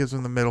you, gives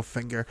him the middle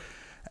finger.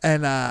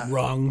 And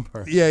Wrong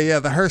person. yeah,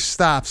 the hearse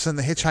stops, and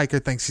the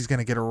hitchhiker thinks he's going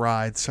to get a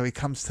ride, so he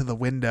comes to the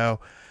window,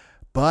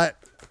 but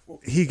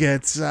he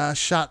gets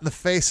shot in the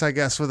face, I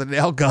guess, with a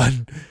nail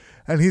gun,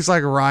 and he's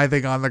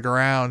writhing on the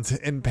ground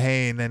in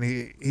pain, and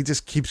he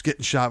just keeps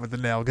getting shot with the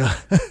nail gun.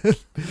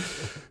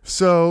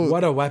 So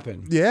What a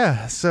weapon.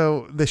 yeah,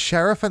 so the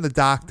sheriff and the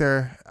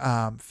doctor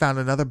found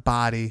another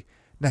body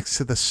next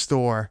to the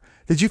store.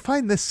 Did you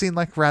find this scene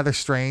rather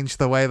strange,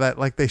 the way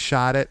that they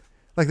shot it?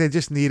 They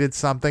just needed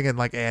something and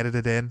added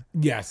it in.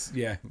 Yes,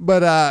 yeah.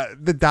 But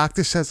the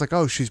doctor says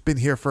oh, she's been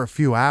here for a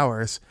few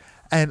hours.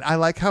 And I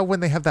like how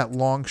when they have that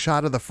long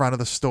shot of the front of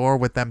the store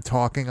with them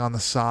talking on the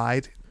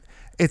side,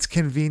 it's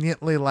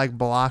conveniently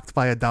blocked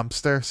by a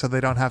dumpster, so they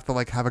don't have to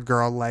have a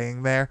girl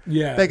laying there.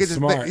 Yeah, they could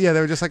smart. they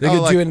were just They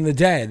could do it in the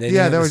day. They they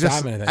didn't have were to just,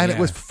 stop anything. and Yeah.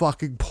 it was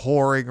fucking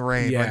pouring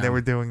rain when Yeah. they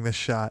were doing this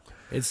shot.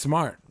 It's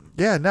smart.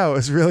 Yeah, no, it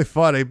was really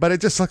funny, but it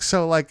just looked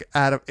so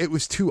it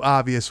was too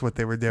obvious what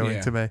they were doing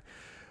Yeah. to me.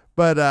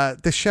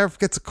 But the sheriff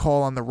gets a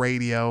call on the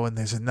radio, and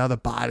there's another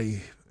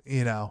body,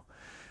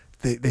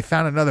 they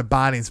found another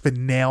body. It's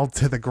been nailed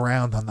to the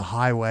ground on the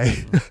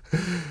highway.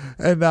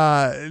 And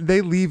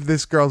they leave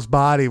this girl's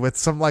body with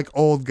some like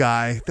old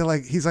guy.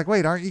 He's like,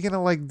 wait, aren't you going to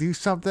like do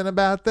something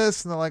about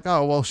this? And they're like,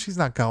 oh, well, she's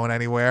not going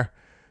anywhere.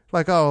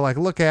 Like, oh, like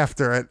look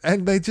after it.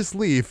 And they just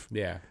leave.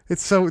 Yeah.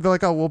 They're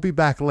like, oh, we'll be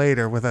back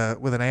later with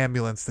an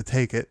ambulance to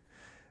take it.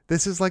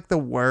 This is like the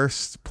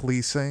worst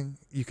policing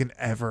you can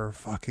ever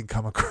fucking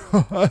come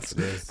across.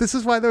 This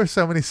is why there were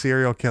so many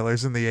serial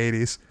killers in the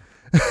 80s.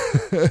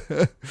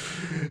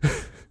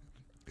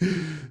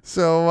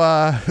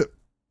 So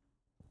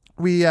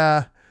we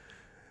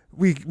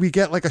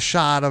get like a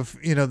shot of,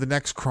 you know, the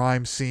next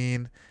crime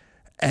scene,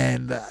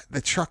 and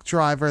the truck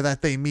driver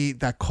that they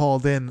meet that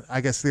called in,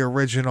 I guess, the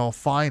original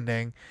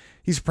finding.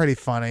 He's pretty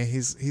funny.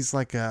 He's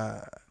like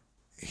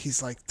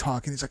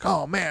talking. He's like,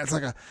 oh man, it's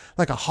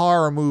like a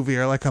horror movie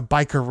or like a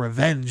biker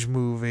revenge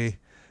movie.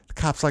 The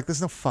cop's like,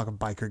 there's no fucking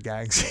biker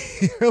gangs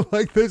here.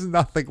 Like, there's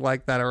nothing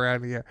like that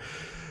around here.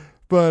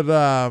 But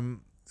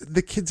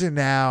the kids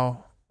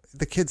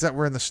that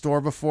were in the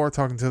store before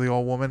talking to the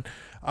old woman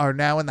are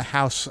now in the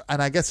house,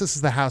 and I guess this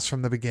is the house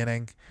from the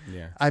beginning.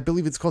 Yeah, I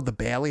believe it's called the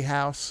Bailey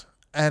house,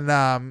 and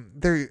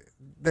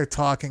they're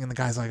talking, and the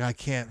guy's like, I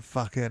can't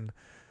fucking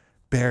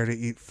bear to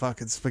eat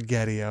fucking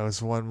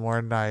SpaghettiOs one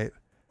more night.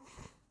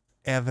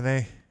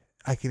 Anthony,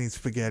 I can eat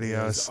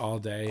SpaghettiOs all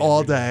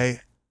day,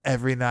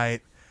 every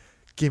night.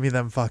 Give me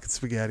them fucking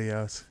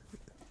SpaghettiOs.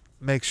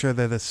 Make sure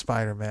they're the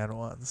Spider-Man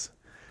ones.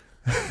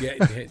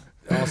 Yeah,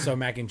 also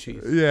mac and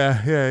cheese.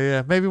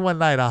 Yeah. Maybe one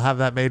night I'll have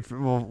that made.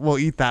 We'll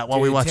eat that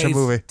while we watch a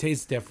movie.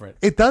 Tastes different.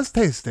 It does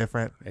taste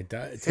different. It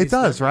does. It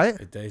does, right?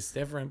 It tastes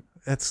different.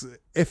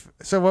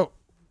 What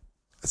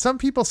some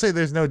people say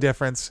there's no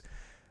difference.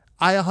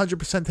 I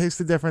 100% taste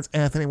the difference.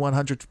 Anthony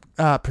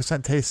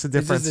 100% tastes the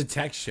difference. This is the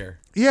texture.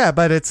 Yeah,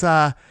 but it's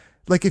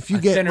like if you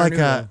get like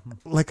noodle.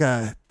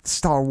 a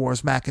Star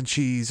Wars mac and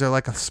cheese or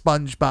like a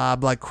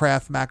SpongeBob like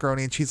Kraft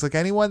macaroni and cheese, like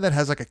anyone that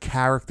has like a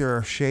character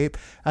or shape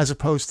as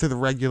opposed to the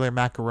regular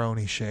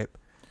macaroni shape.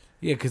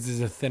 Yeah, because it's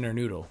a thinner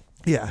noodle.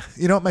 Yeah,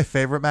 you know what my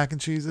favorite mac and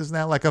cheese is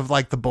now? Like of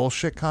like the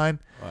bullshit kind,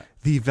 what?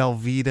 The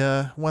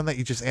Velveeta one that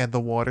you just add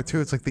the water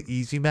to. It's like the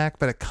Easy Mac,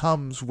 but it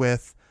comes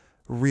with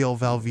real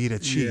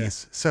Velveeta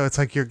cheese, so it's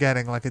like you're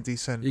getting like a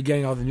decent. You're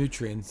getting all the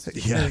nutrients.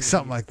 Yeah,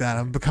 something like that.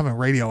 I'm becoming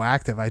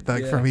radioactive, I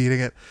think, from eating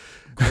it.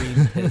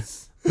 Green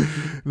piss.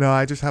 No,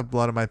 I just have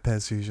blood in my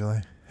piss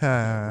usually.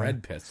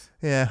 Red piss.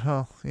 Yeah,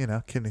 well, you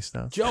know, kidney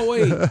stones.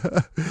 Joey.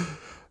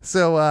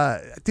 So,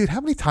 dude,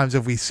 how many times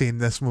have we seen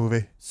this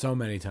movie? So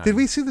many times. Did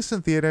we see this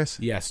in theaters?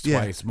 Yes,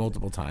 twice,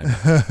 multiple times.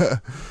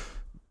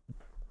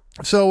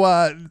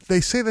 So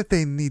they say that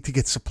they need to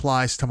get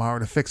supplies tomorrow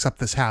to fix up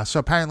this house. So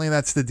apparently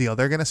that's the deal.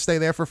 They're going to stay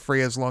there for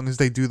free as long as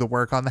they do the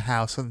work on the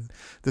house, and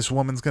this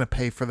woman's going to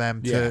pay for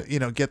them to, you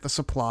know, get the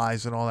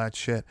supplies and all that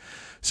shit.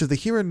 So they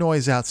hear a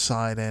noise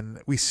outside,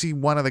 and we see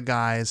one of the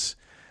guys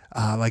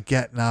like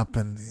getting up,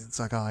 and it's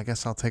like, oh, I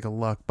guess I'll take a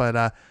look.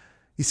 But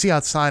you see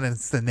outside, and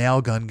it's the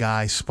nail gun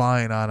guy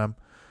spying on him.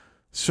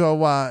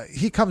 So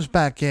he comes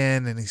back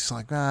in, and he's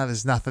like,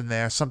 there's nothing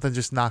there. Something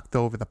just knocked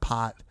over the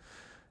pot.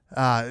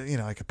 You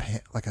know,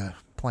 like a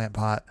plant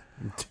pot.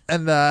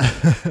 And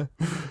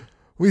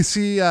we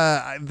see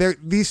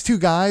these two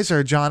guys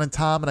are John and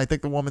Tom, and I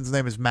think the woman's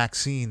name is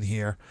Maxine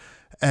here.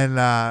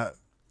 And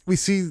we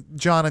see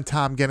John and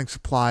Tom getting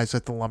supplies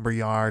at the lumber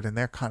yard, and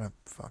they're kind of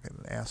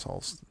fucking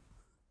assholes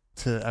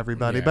to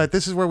everybody. Yeah. But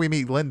this is where we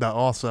meet Linda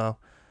also,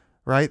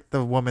 right?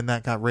 The woman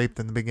that got raped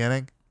in the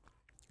beginning.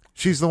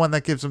 She's the one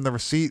that gives him the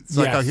receipt. It's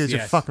like, oh, here's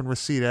your fucking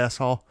receipt,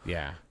 asshole.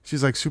 Yeah.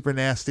 She's like super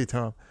nasty to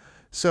him.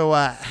 So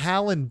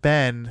Hal and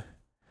Ben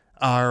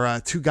are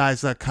two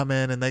guys that come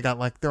in, and they got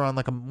like, they're on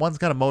like one's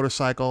got a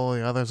motorcycle,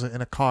 the other's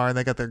in a car, and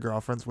they got their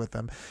girlfriends with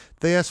them.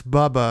 They asked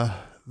Bubba,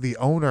 the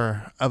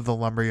owner of the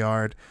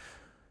lumberyard,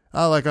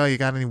 oh, you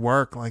got any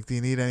work? Like, do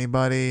you need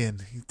anybody?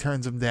 And he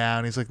turns them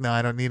down. He's like, no,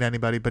 I don't need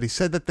anybody. But he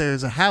said that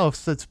there's a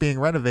house that's being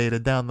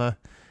renovated down the,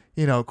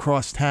 you know,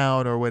 cross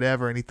town or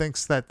whatever, and he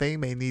thinks that they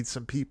may need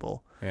some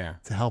people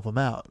to help him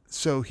out.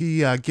 So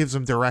he gives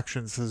them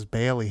directions to his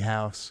Bailey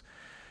house.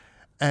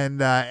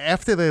 And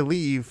after they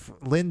leave,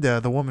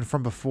 Linda, the woman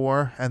from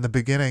before and the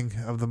beginning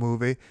of the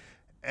movie,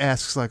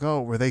 asks like,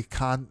 oh, were they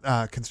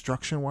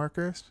construction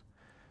workers?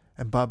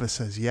 And Bubba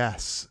says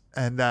yes.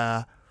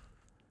 And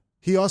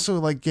he also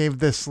like gave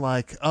this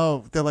like,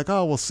 oh, they're like,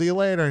 oh, we'll see you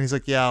later. And he's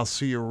like, yeah, I'll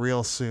see you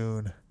real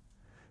soon.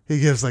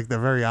 He gives like the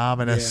very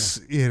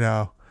ominous, you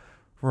know,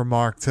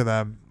 remark to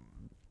them.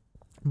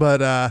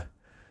 But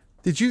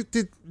did you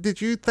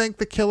think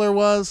the killer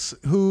was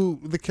who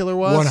the killer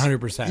was?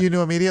 100%. You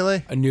knew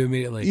immediately? I knew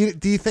immediately.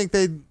 Do you think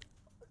they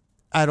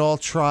at all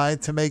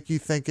tried to make you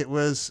think it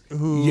was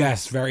who?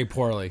 Yes, very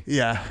poorly.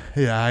 Yeah,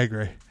 I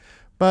agree.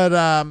 But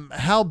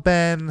Hal,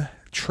 Ben,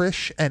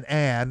 Trish, and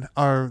Ann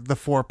are the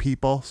four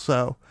people.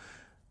 So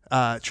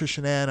Trish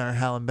and Ann are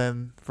Hal and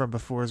Ben from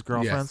before his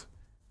girlfriends.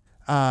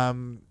 Yes.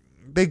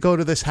 They go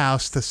to this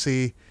house to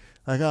see,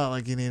 like, oh,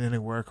 like you need any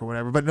work or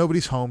whatever, but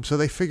nobody's home. So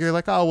they figure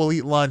like, oh, we'll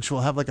eat lunch.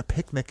 We'll have like a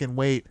picnic and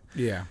wait.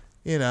 Yeah.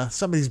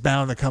 somebody's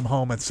bound to come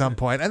home at some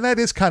point. And that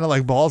is kind of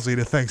like ballsy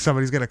to think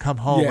somebody's going to come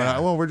home. Yeah.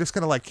 And, we're just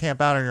going to like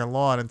camp out on your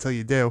lawn until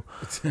you do.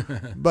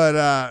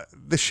 But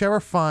the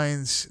sheriff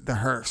finds the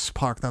hearse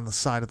parked on the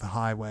side of the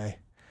highway.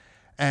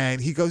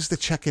 And he goes to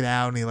check it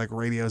out and he like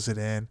radios it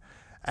in.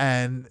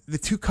 And the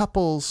two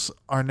couples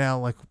are now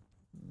like,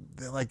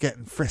 they're like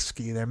getting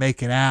frisky. They're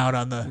making out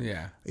on the,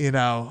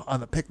 on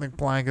the picnic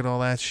blanket, all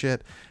that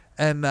shit.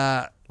 And,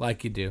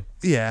 like you do.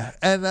 Yeah.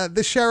 And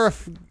the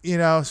sheriff,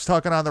 is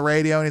talking on the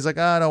radio and he's like,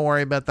 oh, don't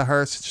worry about the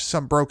hearse. It's just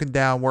some broken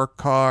down work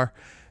car.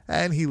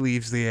 And he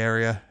leaves the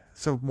area.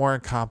 So more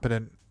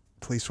incompetent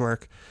police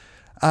work.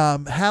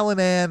 Hal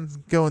and Ann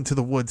go into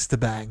the woods to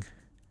bang.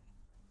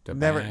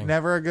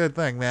 Never a good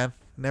thing, man.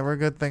 Never a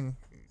good thing.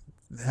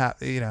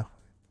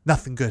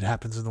 Nothing good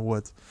happens in the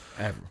woods.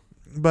 Ever.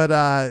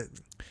 But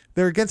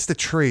they're against a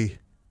tree.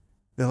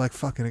 They're like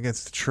fucking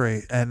against a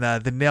tree. And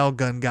the nail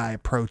gun guy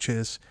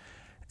approaches.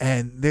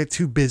 And they're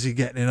too busy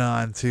getting it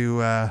on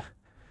to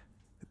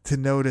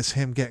notice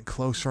him getting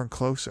closer and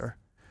closer.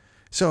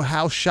 So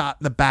Hal's shot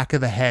in the back of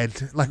the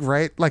head, like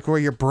right, like where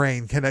your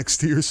brain connects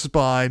to your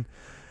spine,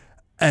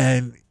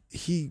 and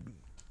he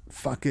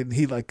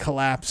like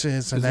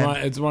collapses. And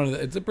it's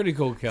a pretty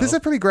cool kill. This is a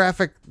pretty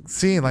graphic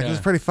scene. Like,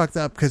 it's pretty fucked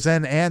up because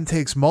then Anne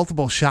takes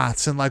multiple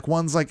shots, and like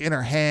one's like in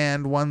her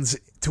hand, one's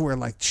to her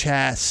like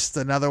chest,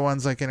 another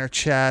one's like in her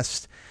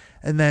chest.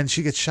 And then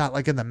she gets shot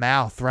like in the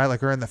mouth, right? Like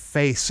her in the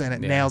face, and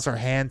it nails her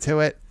hand to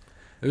it.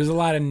 There was a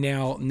lot of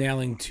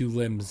nailing two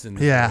limbs.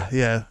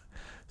 Yeah.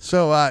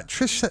 So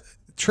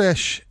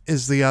Trish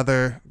is the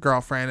other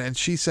girlfriend, and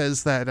she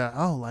says that,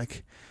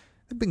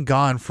 they've been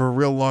gone for a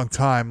real long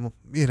time.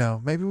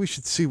 Maybe we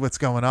should see what's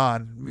going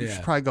on. We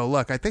should probably go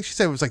look. I think she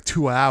said it was like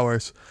 2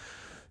 hours.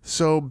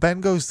 So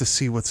Ben goes to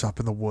see what's up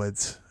in the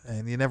woods.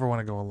 And you never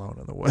want to go alone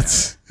in the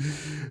woods.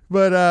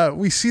 But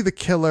we see the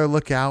killer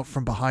look out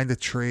from behind a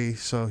tree,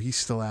 so he's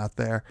still out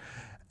there.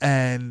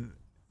 And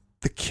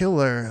the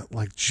killer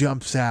like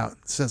jumps out and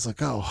says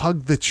like, oh,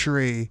 hug the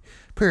tree,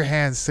 put your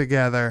hands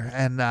together.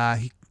 And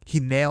he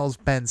nails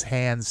Ben's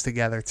hands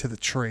together to the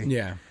tree.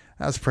 Yeah.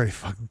 That was pretty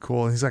fucking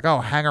cool. He's like, oh,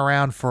 hang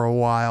around for a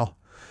while.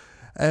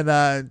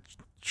 And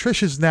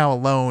Trish is now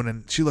alone,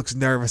 and she looks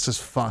nervous as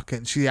fuck,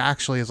 and she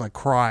actually is like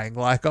crying,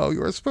 like, oh, you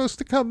were supposed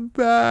to come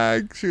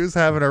back. She was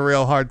having a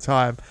real hard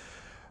time.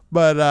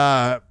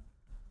 But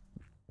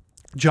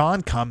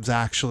John comes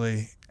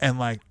actually and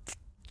like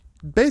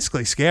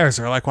basically scares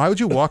her. Like, why would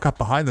you walk up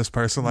behind this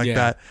person like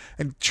that?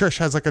 And Trish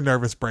has like a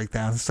nervous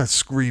breakdown and starts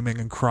screaming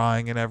and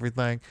crying and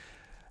everything.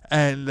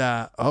 And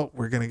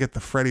we're gonna get the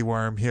Freddy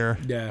worm here.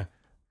 Yeah.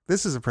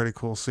 This is a pretty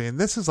cool scene.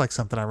 This is like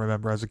something I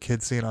remember as a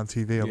kid seeing on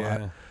TV a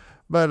lot.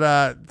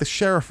 But the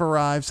sheriff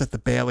arrives at the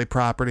Bailey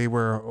property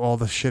where all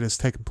the shit is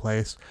taking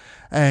place.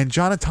 And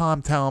John and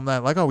Tom tell him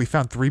that, like, oh, we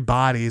found 3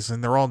 bodies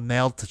and they're all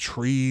nailed to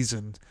trees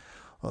and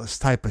all this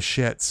type of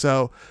shit.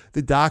 So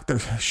the doctor,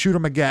 Shooter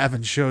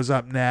McGavin, shows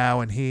up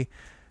now and he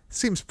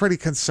seems pretty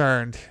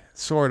concerned,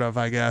 sort of,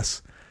 I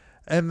guess.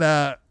 And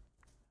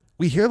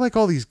we hear like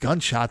all these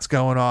gunshots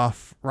going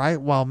off,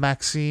 right? While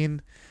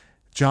Maxine,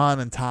 John,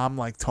 and Tom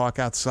like talk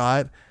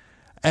outside.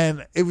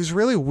 And it was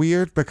really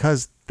weird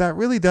because that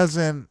really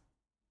doesn't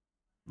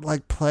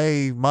like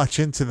play much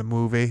into the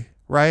movie,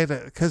 right?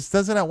 Because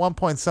doesn't at one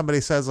point somebody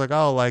says like,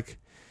 oh, like,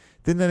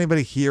 didn't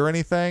anybody hear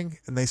anything?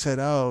 And they said,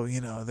 oh,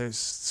 there's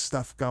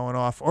stuff going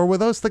off. Or were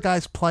those the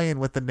guys playing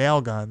with the nail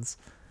guns?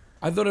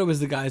 I thought it was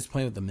the guys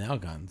playing with the nail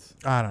guns.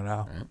 I don't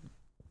know. Right.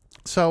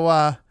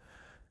 So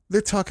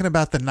they're talking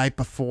about the night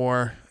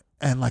before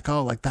and like,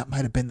 oh, like that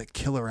might have been the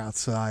killer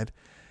outside.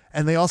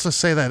 And they also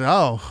say that,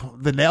 oh,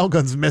 the nail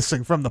gun's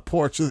missing from the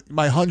porch.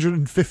 My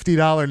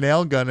 $150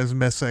 nail gun is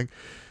missing.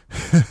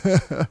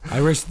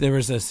 I wish there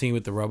was a scene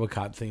with the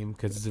RoboCop theme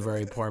because it's a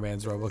very poor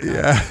man's RoboCop.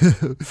 Yeah.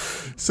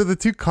 So the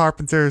 2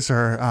 carpenters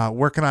are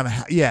working on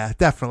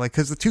definitely,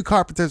 because the 2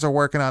 carpenters are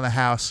working on a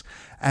house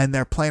and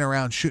they're playing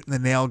around shooting the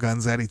nail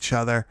guns at each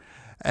other.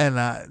 And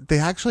they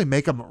actually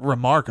make a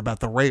remark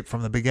about the rape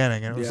from the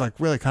beginning. And it was like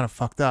really kind of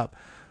fucked up.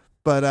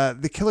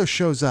 But the killer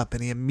shows up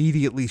and he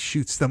immediately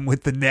shoots them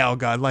with the nail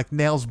gun, like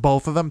nails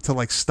both of them to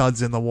like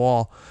studs in the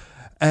wall.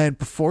 And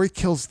before he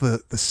kills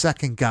the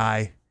second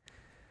guy,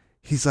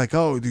 he's like,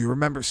 oh, do you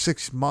remember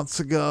 6 months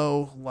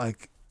ago?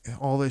 Like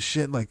all this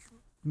shit, like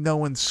no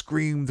one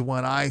screamed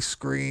when I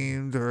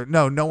screamed, or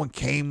no one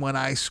came when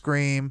I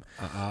screamed.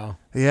 Uh-oh.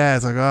 Yeah,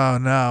 it's like, oh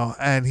no.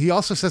 And he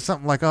also says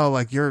something like, oh,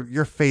 like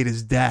your fate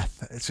is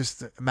death. It's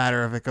just a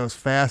matter of it goes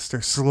fast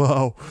or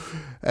slow.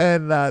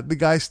 And the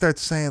guy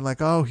starts saying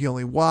like, oh, he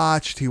only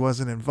watched, he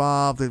wasn't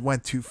involved, it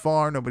went too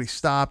far, nobody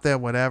stopped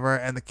it, whatever.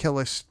 And the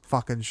killer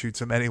fucking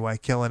shoots him anyway,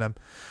 killing him.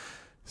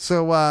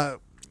 So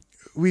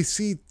we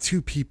see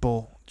 2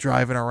 people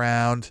driving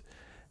around,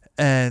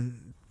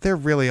 and they're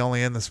really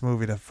only in this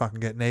movie to fucking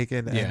get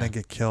naked and then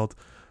get killed.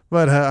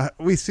 But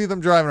we see them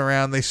driving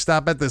around. They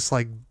stop at this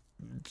like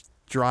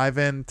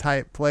drive-in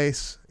type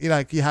place.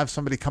 Like you have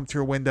somebody come to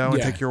your window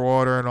and take your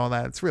order and all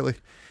that. It's really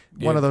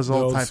one of those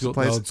old types of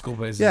places. Old school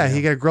places. Yeah,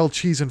 you get a grilled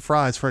cheese and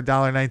fries for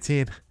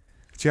 $1.19.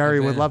 Jerry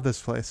would bet. love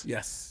this place.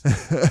 Yes,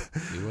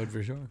 you would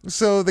for sure.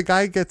 So the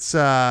guy gets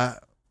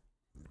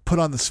put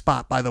on the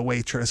spot by the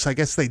waitress. I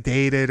guess they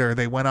dated or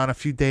they went on a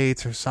few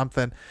dates or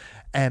something.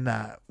 And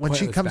when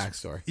she comes,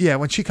 backstory.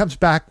 when she comes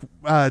back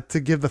to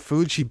give the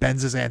food, she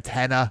bends his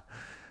antenna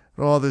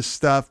and all this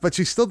stuff. But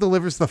she still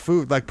delivers the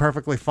food like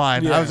perfectly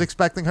fine. Yeah. I was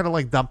expecting her to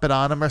like dump it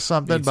on him or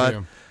something, Me but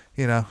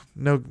too.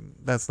 no,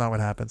 that's not what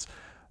happens.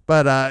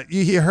 But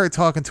you hear her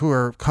talking to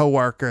her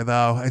coworker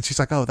though, and she's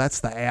like, "Oh, that's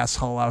the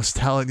asshole I was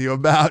telling you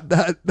about."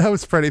 That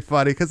was pretty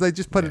funny because they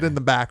just put it in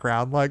the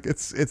background, like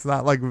it's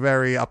not like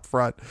very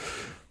upfront.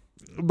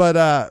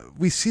 But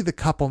we see the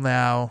couple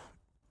now,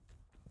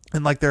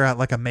 and like they're at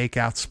like a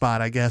makeout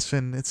spot, I guess,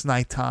 and it's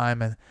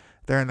nighttime, and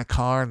they're in the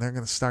car, and they're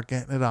gonna start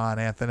getting it on,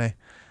 Anthony.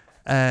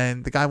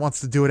 And the guy wants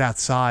to do it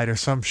outside or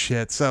some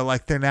shit, so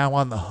like they're now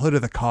on the hood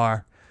of the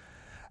car,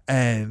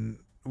 and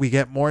we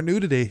get more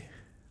nudity.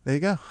 There you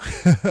go.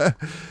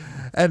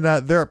 And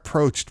they're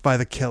approached by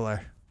the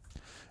killer.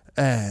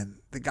 And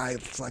the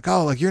guy's like,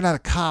 "Oh, like, you're not a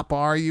cop,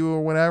 are you?" or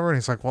whatever. And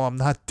he's like, "Well, I'm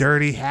not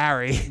Dirty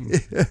Harry."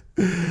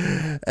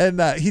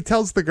 And he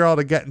tells the girl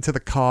to get into the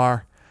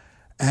car.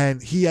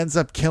 And he ends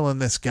up killing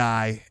this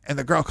guy. And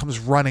the girl comes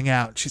running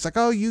out. She's like,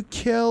 "Oh, you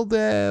killed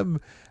him."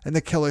 And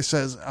the killer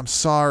says, "I'm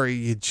sorry,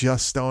 you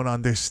just don't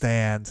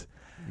understand."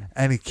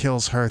 And he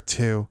kills her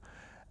too.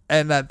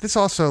 And this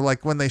also,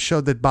 like, when they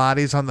showed the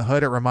bodies on the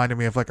hood, it reminded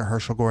me of, like, a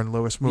Herschel Gordon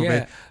Lewis movie.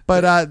 Yeah.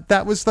 But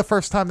that was the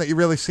first time that you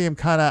really see him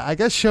kind of, I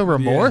guess, show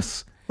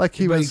remorse. Yeah. Like,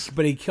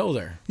 But he killed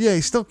her. Yeah,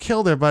 he still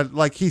killed her, but,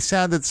 like, he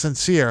sounded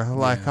sincere.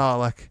 Like, oh,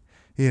 like,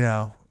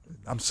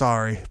 I'm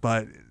sorry,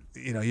 but,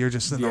 you're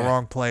just in the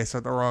wrong place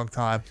at the wrong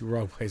time.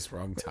 Wrong place,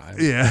 wrong time.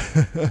 Yeah.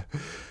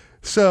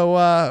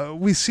 So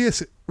we see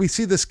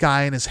this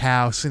guy in his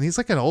house, and he's,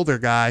 like, an older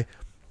guy.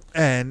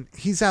 And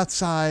he's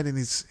outside and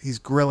he's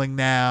grilling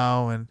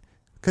now, and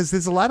because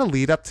there's a lot of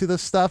lead up to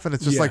this stuff, and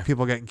it's just like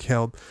people getting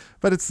killed,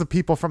 but it's the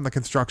people from the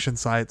construction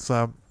site.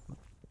 So,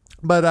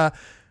 but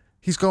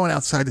he's going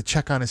outside to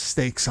check on his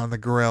steaks on the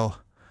grill,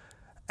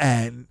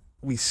 and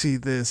we see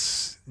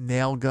this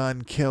nail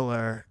gun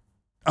killer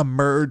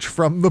emerge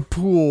from the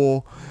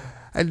pool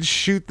and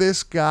shoot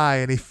this guy,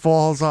 and he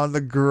falls on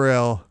the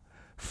grill.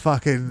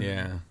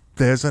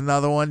 There's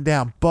another one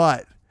down,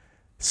 but.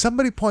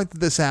 Somebody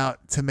pointed this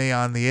out to me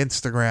on the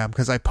Instagram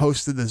because I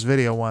posted this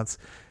video once.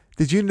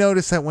 Did you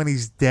notice that when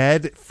he's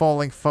dead,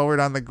 falling forward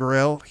on the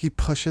grill, he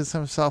pushes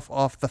himself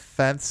off the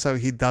fence so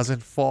he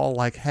doesn't fall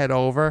like head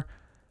over?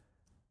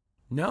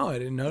 No, I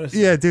didn't notice.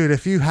 Yeah, dude,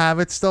 if you have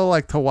it still,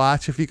 like, to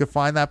watch, if you could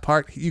find that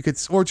part, you could,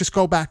 or just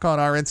go back on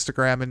our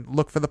Instagram and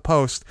look for the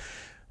post.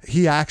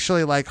 He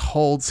actually, like,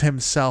 holds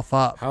himself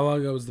up. How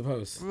long ago was the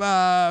post?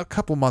 A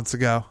couple months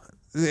ago.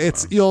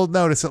 You'll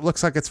notice it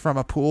looks like it's from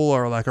a pool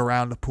or like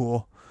around a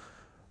pool.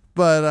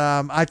 But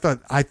I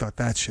thought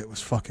that shit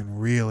was fucking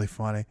really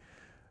funny.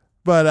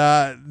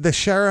 But the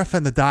sheriff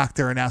and the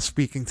doctor are now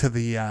speaking to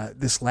the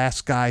this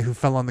last guy who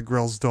fell on the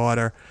grill's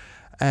daughter,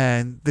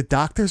 and the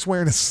doctor's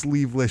wearing a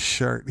sleeveless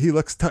shirt. He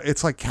looks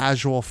it's like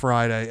casual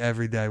Friday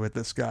every day with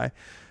this guy.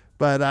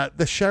 But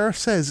the sheriff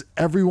says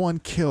everyone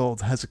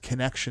killed has a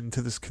connection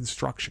to this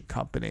construction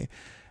company,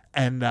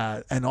 and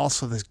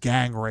also this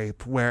gang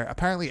rape where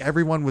apparently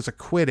everyone was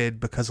acquitted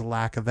because of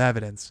lack of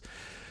evidence.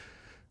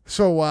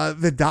 So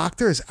the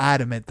doctor is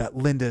adamant that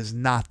Linda is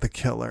not the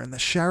killer, and the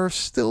sheriff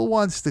still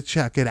wants to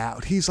check it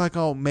out. He's like,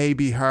 oh,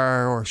 maybe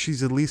her, or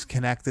she's at least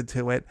connected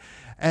to it.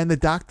 And the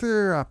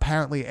doctor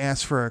apparently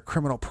asked for a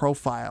criminal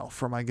profile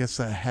from, I guess,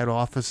 a head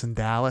office in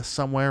Dallas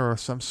somewhere, or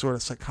some sort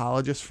of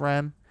psychologist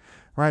friend.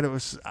 Right?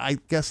 I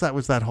guess that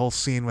was that whole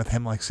scene with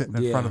him like sitting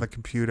in front of the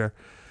computer.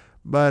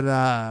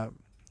 But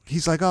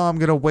he's like, oh, I'm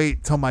going to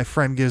wait till my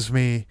friend gives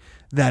me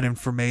that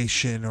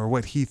information or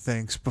what he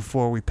thinks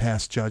before we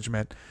pass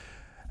judgment.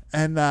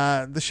 And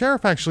the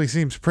sheriff actually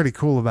seems pretty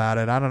cool about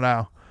it. I don't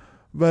know.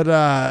 But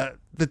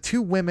the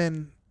two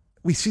women,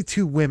 we see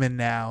two women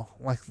now.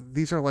 Like,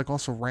 these are like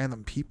also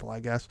random people, I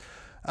guess.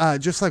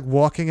 Just like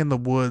walking in the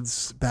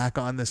woods back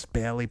on this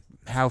Bailey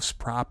house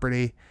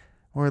property.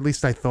 Or at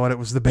least I thought it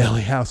was the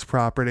Bailey house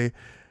property.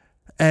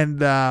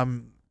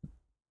 And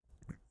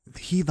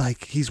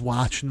he's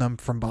watching them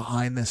from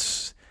behind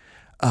this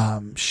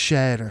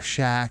shed or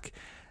shack.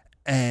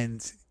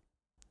 And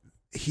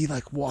he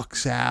like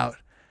walks out.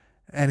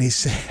 And he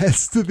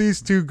says to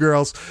these two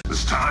girls,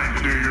 "It's time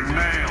to do your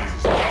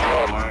nails,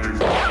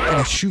 darling." And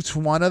he shoots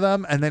one of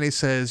them, and then he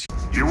says,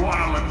 "You want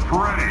to look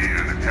pretty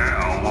in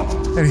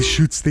hell." And he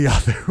shoots the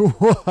other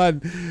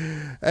one.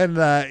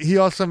 And he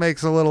also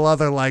makes a little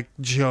other, like,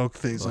 joke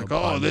thing. He's like,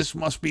 oh, this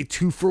must be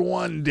 2 for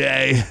 $1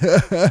 day.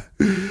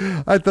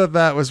 I thought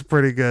that was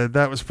pretty good.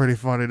 That was pretty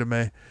funny to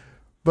me.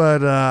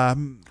 But,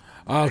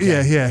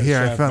 okay. Yeah,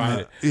 here, I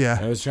found it. Yeah.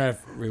 I was trying to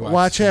rewatch.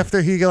 Watch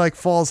after he, like,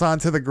 falls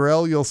onto the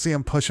grill, you'll see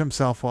him push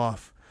himself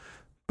off.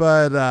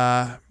 But,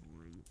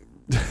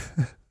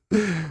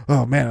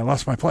 oh, man, I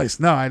lost my place.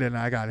 No, I didn't.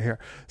 I got it here.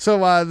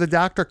 So the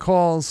doctor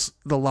calls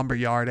the lumber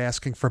yard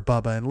asking for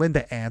Bubba, and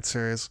Linda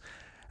answers.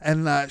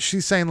 And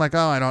she's saying like,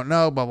 oh, I don't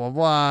know, blah, blah,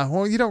 blah.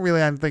 Well, you don't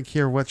really, I think,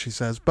 hear what she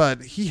says,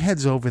 but he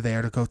heads over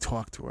there to go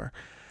talk to her.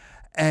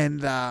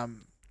 And,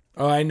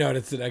 Oh, I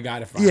noticed it. I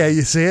got it. yeah,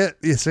 you see it?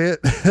 You see it?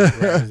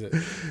 Where is it?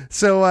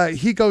 So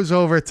he goes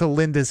over to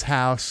Linda's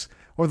house,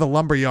 or the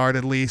lumberyard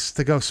at least,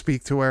 to go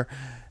speak to her.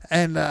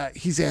 And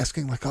he's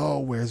asking like, oh,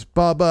 where's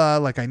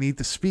Bubba? Like, I need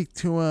to speak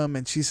to him.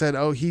 And she said,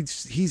 oh,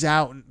 he's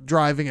out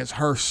driving his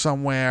hearse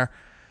somewhere.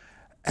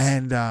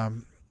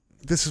 And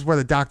this is where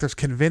the doctor's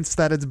convinced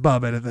that it's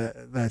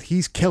Bubba, that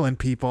he's killing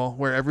people,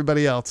 where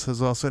everybody else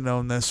has also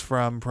known this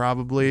from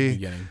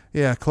probably,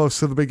 close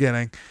to the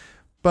beginning.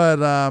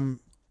 But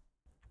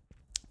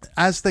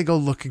as they go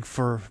looking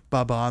for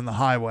Bubba on the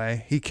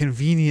highway, he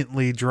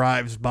conveniently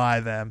drives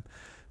by them.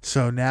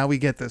 So now we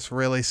get this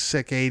really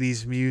sick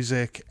 80s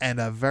music and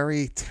a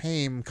very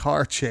tame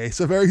car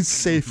chase, a very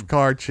safe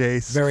car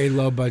chase. Very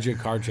low budget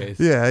car chase.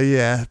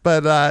 Yeah.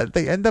 But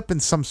they end up in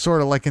some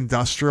sort of like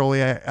industrial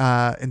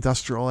area,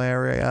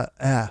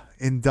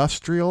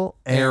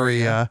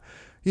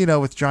 you know,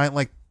 with giant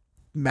like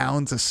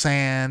mounds of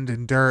sand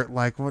and dirt.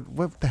 Like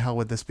what the hell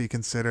would this be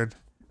considered?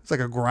 It's like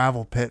a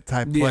gravel pit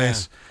type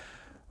place.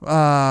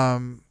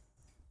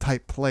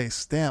 Type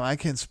place. Damn, I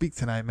can't speak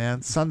tonight,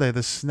 man. Sunday,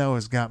 the snow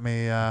has got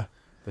me. The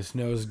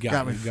snow's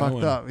got me fucked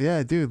going. up.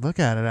 Yeah, dude, look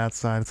at it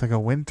outside. It's like a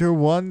winter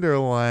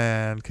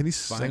wonderland. Can you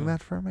sing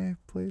that for me,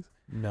 please?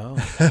 No.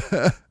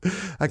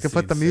 I could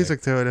put the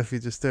music to it if you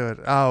just do it.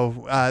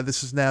 Oh,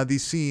 this is now the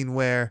scene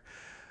where,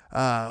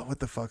 what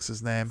the fuck's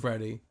his name?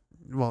 Freddy.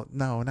 Well,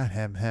 no, not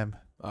him. Him.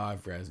 Oh, I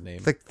forgot his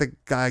name. The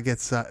guy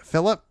gets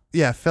Philip.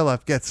 Yeah,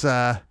 Philip gets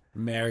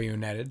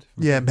marionetted.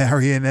 Yeah,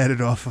 marionetted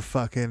off a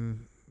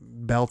fucking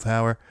bell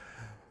tower.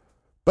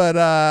 But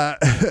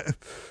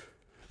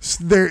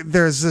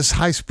there's this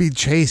high-speed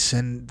chase,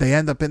 and they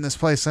end up in this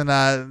place, and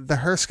the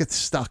hearse gets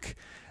stuck,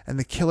 and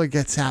the killer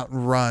gets out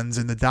and runs,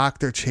 and the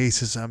doctor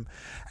chases him,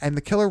 and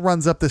the killer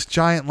runs up this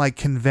giant like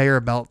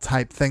conveyor belt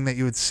type thing that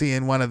you would see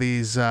in one of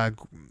these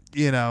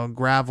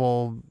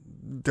gravel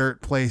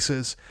dirt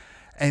places,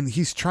 and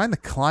he's trying to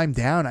climb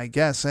down, I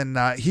guess, and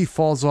he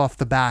falls off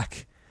the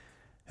back,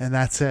 and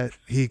that's it.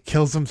 He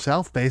kills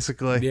himself,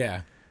 basically.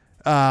 Yeah.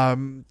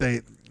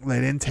 They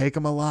didn't take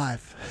him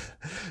alive.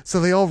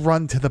 So they all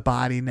run to the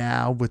body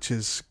now, which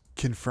is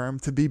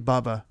confirmed to be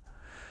Bubba.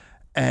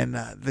 And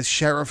the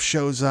sheriff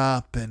shows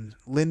up, and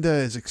Linda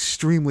is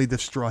extremely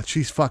distraught.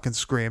 She's fucking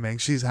screaming.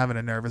 She's having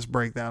a nervous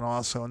breakdown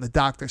also. And the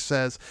doctor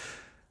says,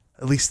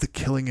 at least the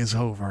killing is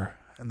over.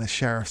 And the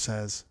sheriff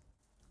says,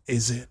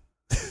 is it?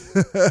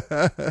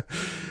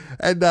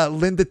 And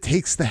Linda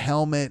takes the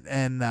helmet,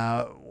 and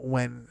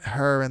when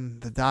her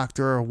and the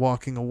doctor are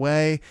walking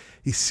away,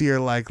 you see her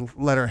like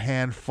let her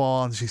hand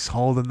fall, and she's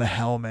holding the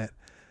helmet,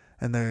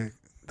 and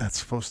that's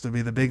supposed to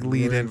be the big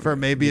lead-in for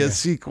maybe a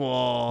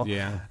sequel.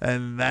 Yeah,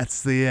 and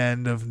that's the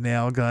end of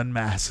Nail Gun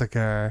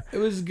Massacre. It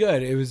was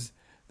good.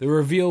 The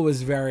reveal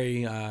was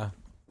very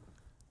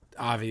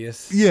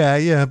obvious.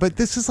 Yeah, but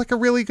this is like a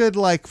really good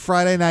like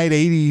Friday night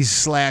 80s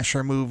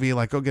slasher movie.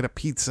 Like, go get a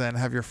pizza and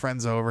have your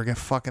friends over, get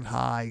fucking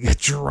high, get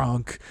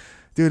drunk,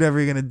 do whatever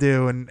you're gonna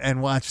do,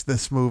 and watch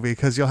this movie,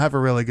 because you'll have a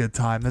really good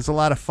time. There's a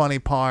lot of funny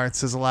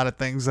parts. There's a lot of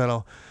things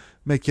that'll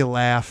make you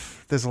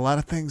laugh. There's a lot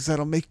of things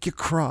that'll make you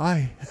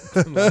cry.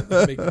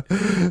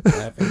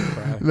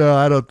 No,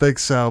 I don't think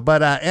so.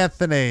 But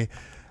Anthony,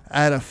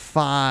 out of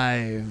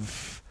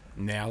 5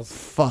 nails,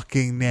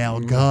 fucking nail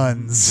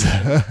guns,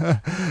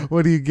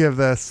 what do you give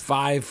this?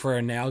 5 for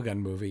a nail gun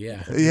movie.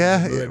 Yeah,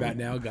 yeah, movie about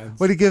nail guns.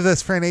 What do you give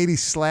this for an 80s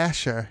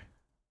slasher?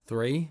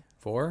 3,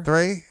 4,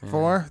 3,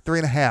 4,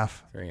 3.5.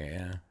 3,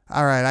 yeah.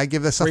 All right, I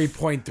give this a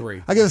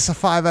 3.3. I give this a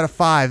 5 out of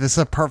 5. This is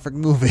a perfect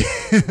movie.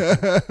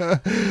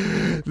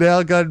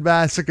 Nail Gun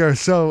Massacre.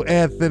 So,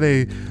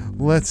 Anthony,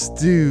 let's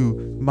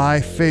do my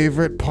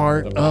favorite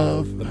part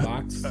of the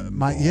box.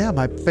 My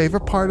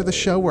favorite part of the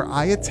show, where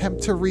I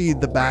attempt to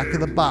read the back of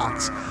the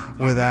box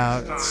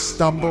without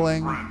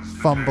stumbling,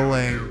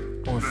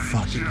 fumbling, or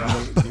fucking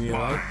up. Can you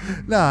like?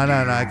 No,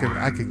 I can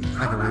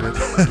read it.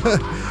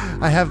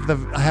 I have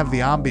the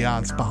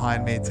ambiance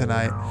behind me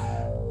tonight.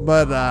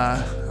 But,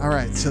 all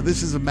right, so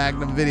this is a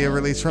Magnum video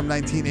release from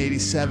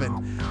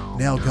 1987,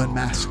 Nail Gun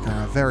Massacre,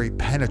 a very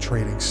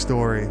penetrating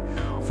story.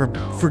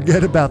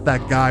 Forget about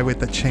that guy with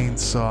the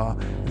chainsaw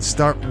and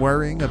start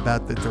worrying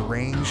about the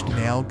deranged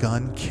nail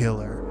gun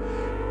killer.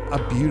 A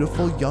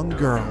beautiful young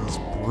girl is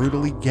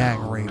brutally gang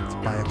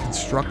raped by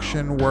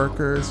construction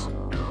workers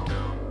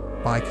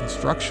at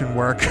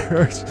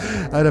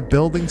a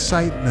building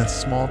site in a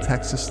small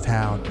Texas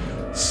town.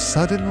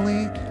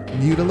 Suddenly,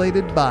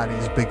 mutilated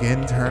bodies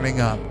begin turning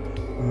up,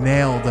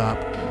 nailed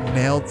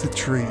to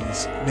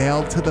trees,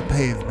 nailed to the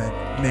pavement,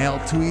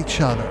 nailed to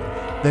each other.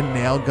 The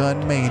nail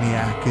gun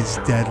maniac is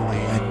deadly,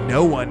 and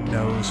no one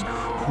knows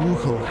who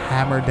he'll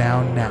hammer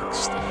down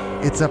next.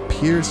 It's a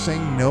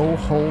piercing,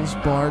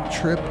 no-holes-barred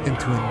trip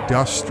into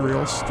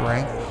industrial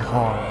strength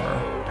horror.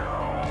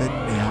 The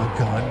Nail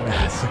Gun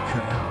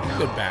Massacre.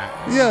 Good bat.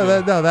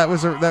 Yeah, that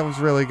was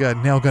really good.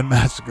 Nail Gun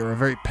Massacre, a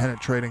very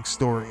penetrating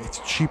story. It's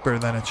cheaper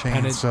than a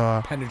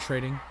chainsaw.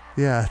 Penetrating.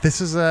 Yeah,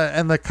 this is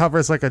and the cover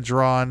is like a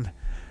drawn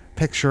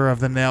picture of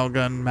the nail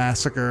gun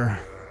massacre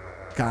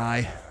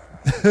guy,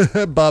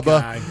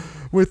 Bubba,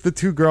 with the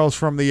 2 girls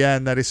from the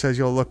end that he says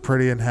you'll look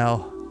pretty in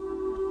hell.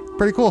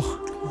 Pretty cool.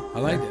 I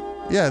liked it.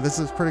 Yeah, this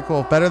is pretty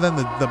cool. Better than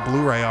the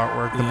Blu-ray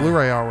artwork. The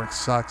Blu-ray artwork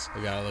sucks.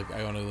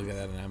 I want to look at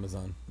that on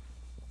Amazon.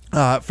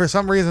 For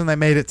some reason, they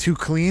made it too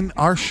clean.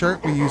 Our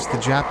shirt, we used the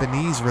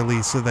Japanese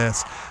release of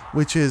this,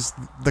 which is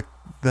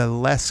the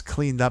less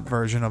cleaned up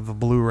version of the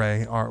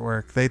Blu-ray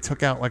artwork. They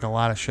took out like a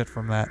lot of shit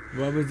from that.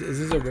 Is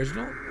this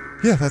original?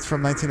 Yeah, that's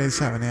from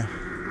 1987. Yeah.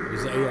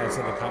 I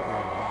said the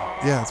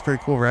copyright. Yeah, it's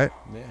pretty cool, right?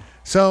 Yeah.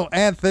 So,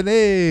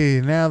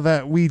 Anthony, now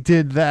that we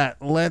did that,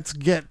 let's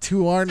get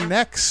to our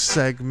next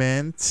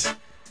segment,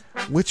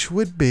 which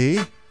would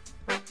be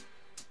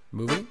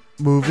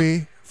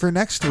movie for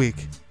next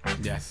week.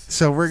 Yes.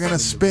 So we're going to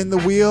spin the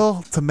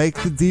wheel to make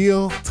the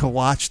deal to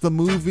watch the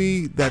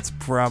movie that's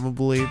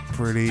probably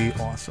pretty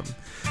awesome.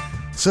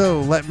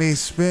 So let me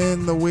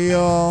spin the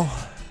wheel.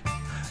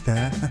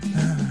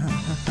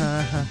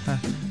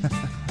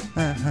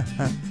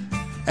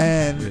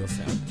 And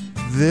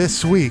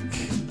this week,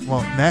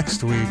 well,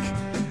 next week,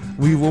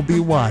 we will be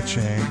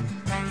watching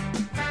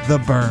The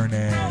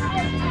Burning.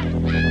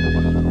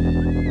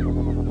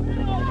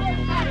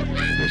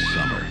 This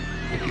summer,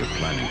 if you're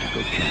planning to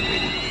go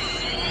camping,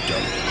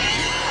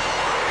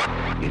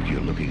 don't. If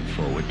you're looking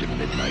forward to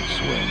midnight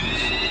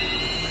swims,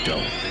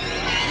 don't.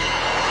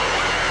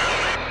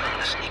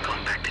 Sneak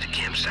on back to the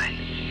campsite.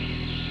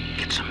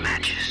 Get some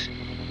matches.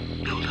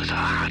 Build us a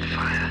hot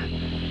fire.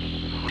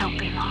 Don't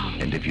be long.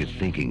 And if you're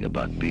thinking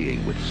about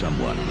being with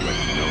someone where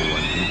no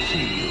one can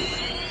see you,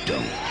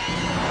 don't.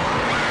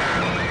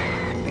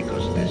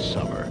 Because this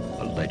summer,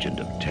 A Legend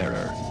of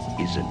Terror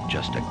isn't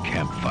just a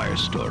campfire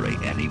story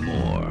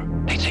anymore.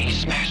 They say he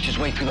smashed his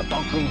way through the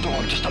bunk room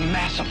door, just a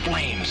mass of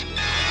flames. Burned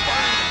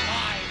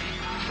alive,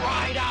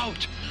 cried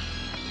out,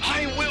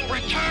 "I will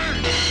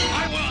return!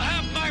 I will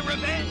have my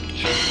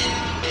revenge!"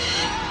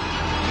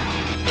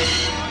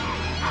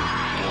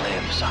 He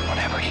lives on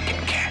whatever he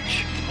can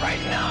catch.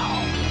 Right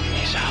now,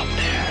 he's out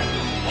there,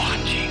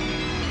 watching,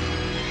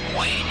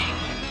 waiting.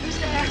 Who's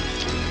there?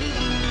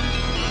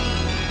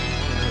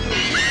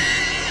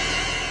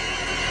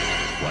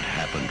 What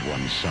happened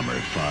one summer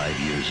 5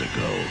 years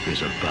ago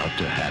is about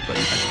to happen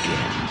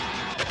again,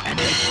 and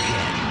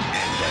again,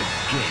 and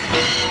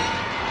again.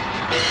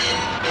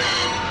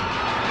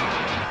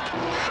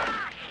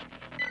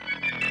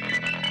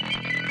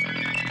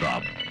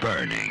 The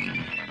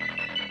Burning.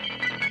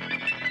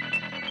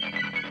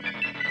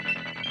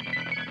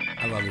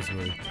 I love this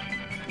movie.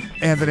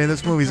 Anthony,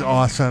 this movie's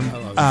awesome.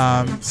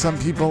 Some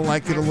people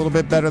like it a little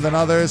bit better than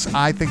others.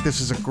 I think this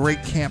is a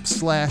great camp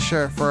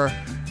slasher for,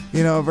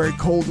 a very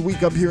cold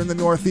week up here in the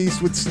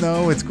Northeast with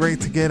snow. It's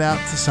great to get out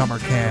to summer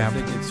camp.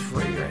 I think it's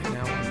free right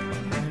now.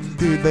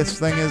 Dude, this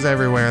thing is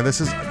everywhere. This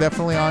is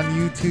definitely on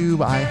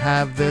YouTube. I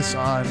have this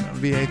on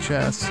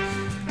VHS.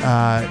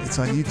 It's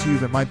on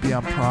YouTube. It might be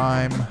on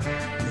Prime.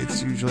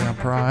 It's usually on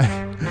Prime.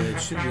 It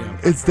should be on Prime.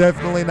 It's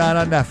definitely not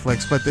on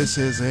Netflix, but this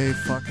is a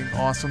fucking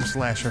awesome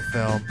slasher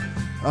film.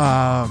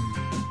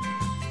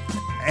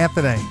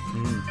 Anthony,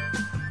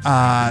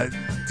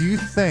 do you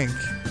think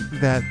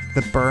that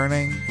The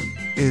Burning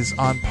is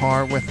on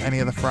par with any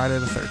of the Friday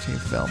the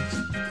 13th films?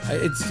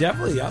 It's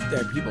definitely up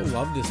there. People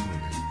love this movie.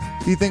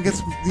 Do you think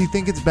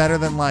it's better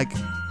than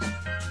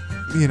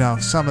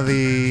some of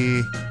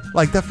the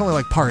definitely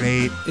like Part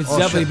 8? It's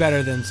definitely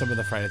better than some of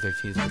the Friday the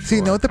 13th. For See, sure.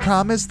 you know what the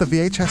problem is? The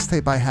VHS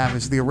tape I have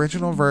is the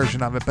original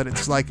version of it, but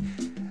it's like,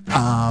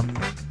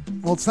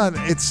 well, it's not.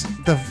 It's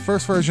the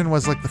first version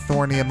was like the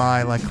Thorny Am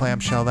like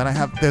clamshell. Then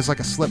there's like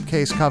a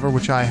slipcase cover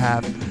which I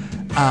have.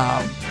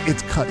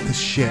 It's cut to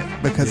shit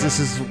because this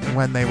is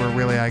when they were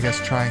really, I guess,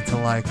 trying to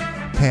like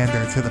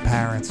pander to the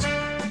parents.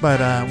 But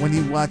when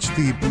you watch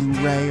the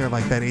Blu-ray or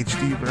like that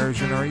HD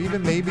version or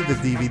even maybe the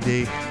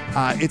DVD,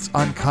 it's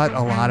uncut. A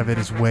lot of it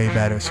is way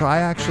better. So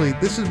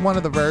this is one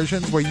of the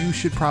versions where you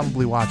should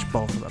probably watch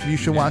both of them. You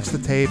should watch the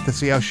tape to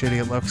see how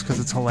shitty it looks because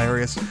it's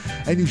hilarious.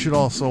 And you should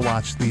also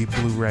watch the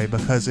Blu-ray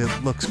because it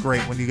looks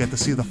great when you get to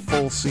see the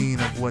full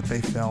scene of what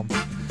they filmed.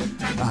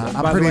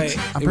 I'm pretty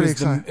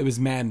excited. It was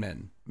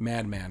Madman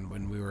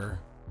when we were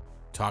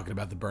talking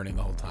about The Burning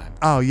the whole time.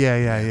 Oh,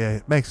 yeah.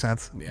 It makes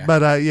sense. Yeah.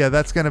 But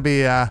that's going to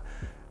be...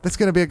 That's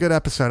going to be a good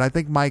episode. I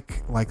think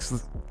Mike likes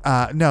this.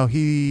 I don't know if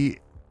he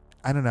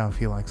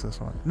likes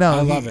this one. No,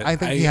 I love it. I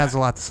think he has a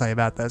lot to say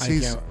about this.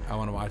 I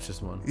want to watch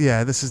this one.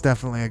 Yeah, this is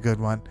definitely a good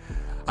one.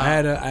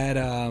 I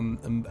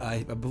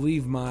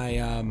believe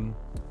my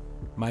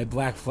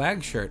Black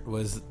Flag shirt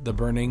was The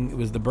Burning. It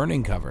was The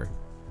Burning cover.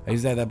 I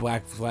used to have that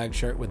Black Flag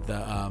shirt with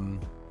the.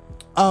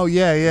 Oh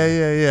yeah.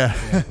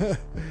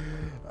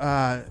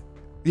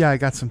 Yeah, I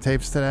got some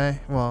tapes today.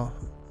 Well,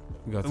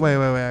 wait.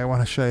 I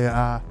want to show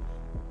you.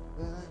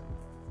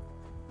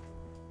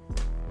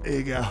 There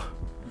you go.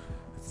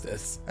 What's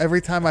this?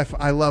 Every time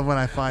I love when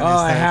I find. Oh, these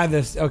I things. had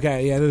this.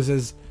 Okay, yeah. This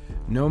is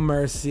No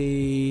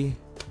Mercy.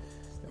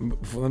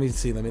 Let me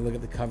see. Let me look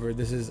at the cover.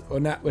 This is. Oh,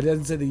 not. It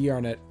doesn't say the year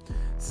on it.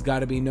 It's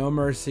got to be No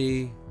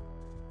Mercy.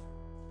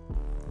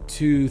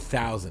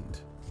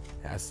 2000.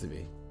 Has to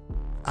be.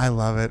 I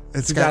love it.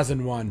 It's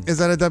 2001. Is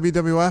that a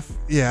WWF?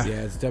 Yeah.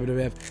 Yeah, it's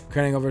WWF.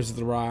 Kurt Angle versus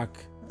The Rock.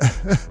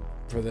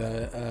 For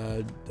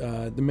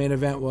the main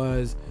event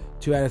was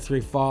 2 out of 3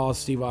 falls.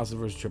 Steve Austin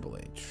versus Triple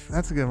H.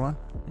 That's a good one.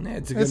 Yeah,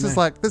 it's a good. This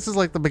is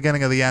like the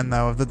beginning of the end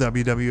though of the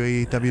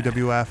WWE,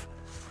 WWF.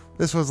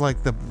 This was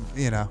like the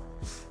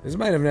This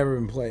might have never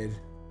been played.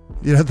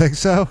 You don't think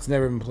so? It's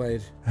never been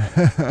played.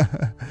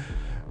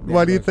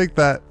 Why do you think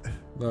that?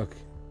 Look.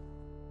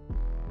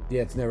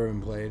 Yeah, it's never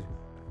been played.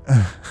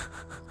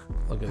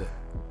 Look at it.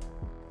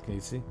 Can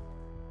you see?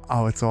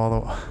 Oh, it's all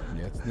the.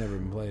 Yeah, it's never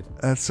been played.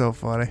 That's so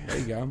funny. There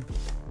you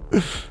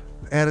go.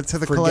 Add it to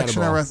the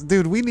collection of wrestling.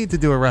 Dude, we need to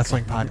do a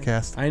wrestling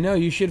podcast. I know.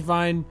 You should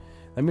find.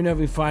 Let me know if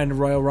we find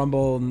Royal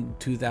Rumble in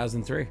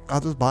 2003. I'll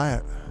just buy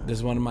it. This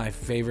is one of my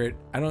favorite.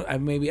 I don't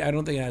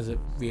think it has a. I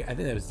think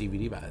that was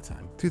DVD by that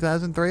time.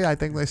 2003. I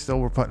think they still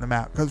were putting them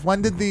out. Because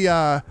when did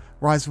the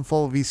Rise and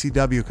Fall of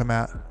ECW come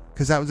out?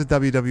 Because that was a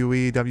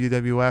WWE,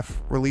 WWF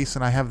release,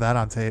 and I have that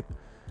on tape.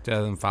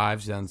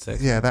 2005,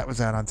 2006. Yeah, that was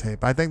out on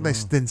tape. I think they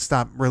didn't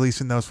stop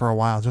releasing those for a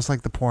while, just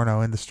like the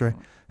porno industry.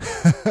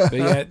 But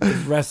yeah,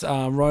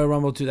 Royal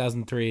Rumble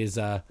 2003 is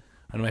one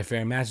of my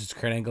favorite matches.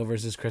 Kurt Angle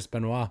versus Chris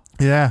Benoit.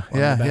 Yeah.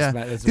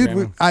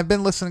 Dude, I've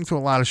been listening to a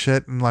lot of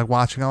shit and like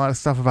watching a lot of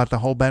stuff about the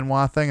whole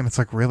Benoit thing, and it's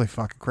like really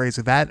fucking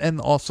crazy. That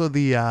and also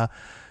the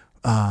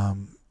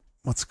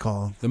what's it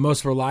called? The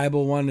most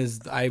reliable one is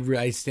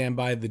I stand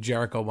by the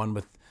Jericho one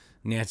with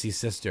Nancy's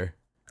sister.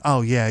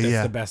 Oh yeah,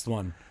 That's the best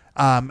one.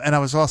 And I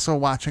was also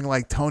watching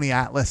like Tony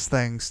Atlas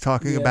things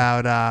talking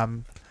about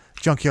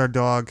Junkyard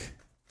Dog.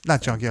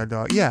 Not Junkyard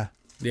Dog. Yeah,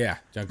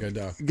 Junkyard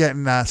Dog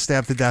getting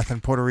stabbed to death in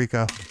Puerto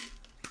Rico.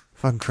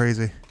 Fucking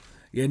crazy.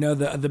 Yeah, no,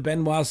 the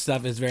Benoit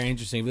stuff is very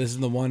interesting. This is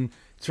the one.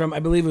 It's from, I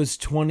believe it was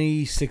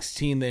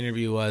 2016. The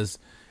interview was.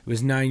 It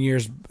was 9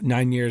 years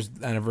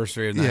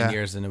anniversary of 9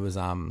 years, and it was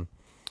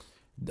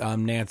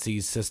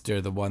Nancy's sister,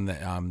 the one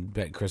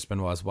that Chris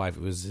Benoit's wife.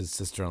 It was his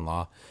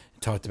sister-in-law.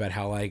 Talked about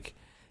how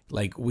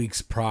like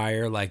weeks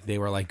prior, like they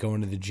were like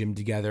going to the gym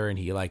together, and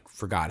he like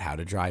forgot how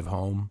to drive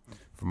home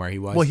from where he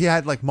was. Well, he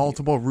had like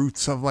multiple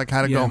routes of like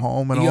how to go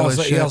home and all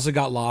this shit. He also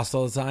got lost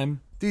all the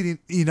time. Dude,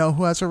 you know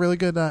who has a really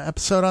good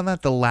episode on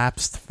that? The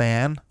Lapsed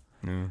Fan.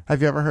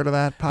 Have you ever heard of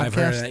that podcast? I've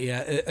heard of that,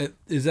 yeah.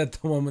 Is that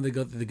the one where they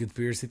go through the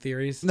conspiracy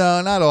theories? No,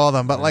 not all of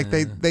them, but like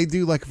they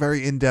do like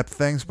very in-depth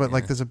things, but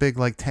like there's a big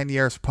like 10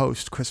 years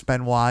post Chris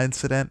Benoit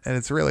incident, and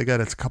it's really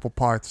good. It's a couple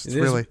parts.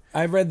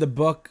 I've read the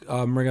book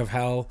Ring of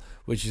Hell,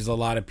 which is a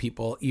lot of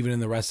people, even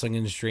in the wrestling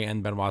industry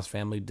and Benoit's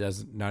family,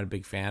 not a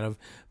big fan of,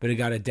 but it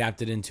got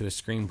adapted into a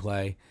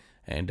screenplay,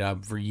 and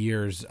for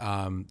years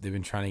they've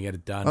been trying to get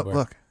it done.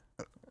 Look.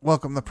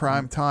 Welcome to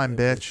prime time,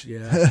 bitch.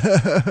 Yeah.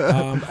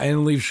 And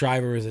Liev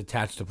Schreiber is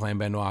attached to playing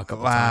Benoit a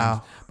couple times.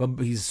 But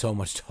he's so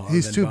much taller.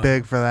 He's too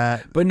big for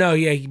that. But no,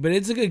 but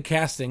it's a good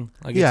casting.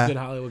 Like, it's good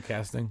Hollywood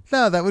casting.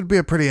 No, that would be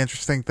a pretty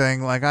interesting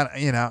thing. Like,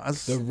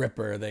 the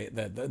Ripper,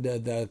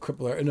 the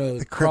Crippler, no,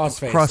 the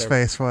Crossface.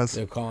 Crossface was.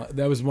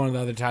 That was one of the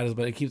other titles,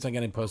 but it keeps on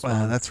getting postponed.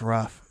 Wow, that's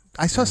rough.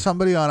 I saw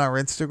somebody on our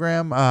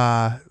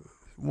Instagram,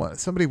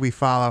 somebody we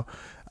follow,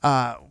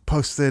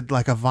 posted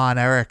like a Von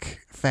Erich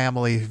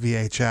family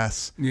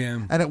VHS. Yeah.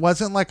 And it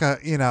wasn't like a,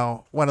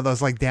 one of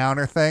those like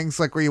downer things,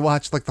 like where you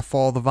watch like the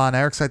fall of the Von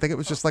Erichs. I think it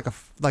was just like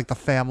the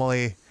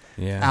family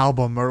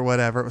album or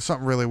whatever. It was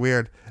something really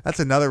weird. That's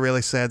another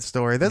really sad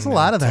story. There's a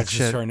lot of that Texas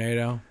shit.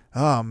 Tornado.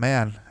 Oh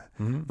man.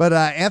 Mm-hmm. But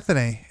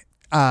Anthony,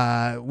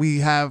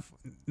 we have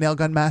Nail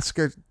Gun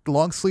Massacre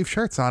long sleeve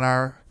shirts on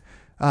our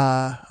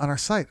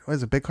site. What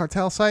is it? Big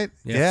Cartel site?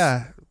 Yes.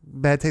 Yeah.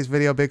 Bad Taste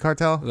Video, Big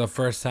Cartel. The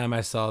first time I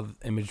saw the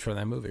image for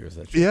that movie was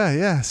that shit.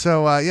 Yeah.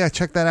 So,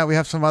 check that out. We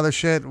have some other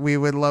shit. We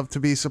would love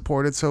to be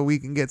supported so we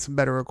can get some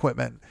better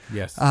equipment.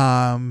 Yes.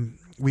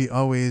 We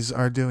always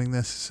are doing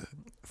this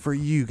for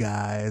you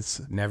guys.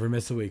 Never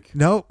miss a week.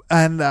 Nope.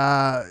 And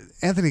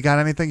Anthony, got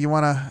anything you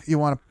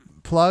wanna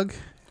plug?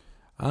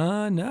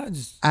 No,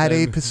 just at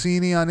A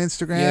Pacini on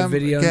Instagram. Yeah,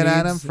 video. Get needs,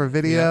 at him for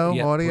video,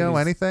 audio, please.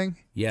 Anything.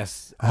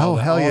 Yes. Hell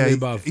yeah! The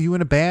above. You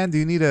in a band? Do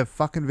you need a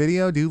fucking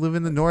video? Do you live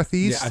in the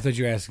Northeast? Yeah, I thought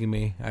you were asking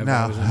me. No.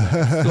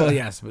 Well,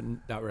 yes, but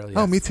not really. Yes.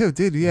 Oh, me too,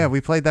 dude. Yeah,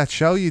 we played that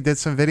show. You did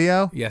some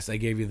video. Yes, I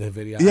gave you the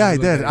video. Yeah, I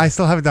did. I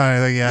still haven't done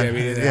anything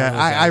yet. Yeah,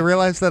 I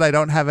realized that I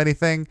don't have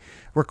anything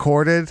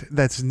recorded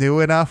that's new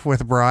enough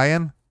with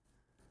Brian.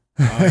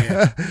 Oh,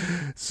 yeah.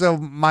 So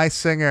my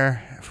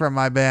singer from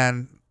my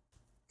band,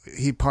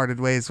 he parted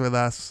ways with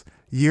us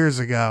years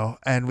ago,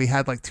 and we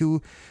had like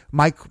two.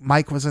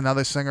 Mike was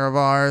another singer of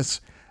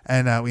ours,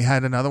 and we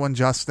had another one,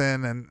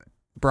 Justin, and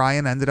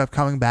Brian ended up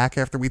coming back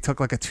after we took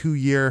like a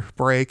 2-year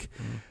break,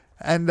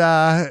 and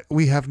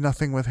we have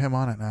nothing with him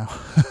on it now.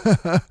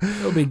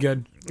 It'll be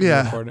good.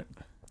 Yeah.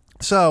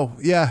 So,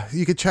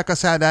 you can check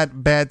us out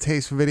at Bad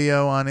Taste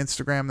Video on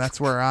Instagram. That's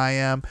where I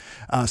am.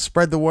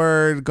 Spread the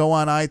word. Go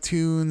on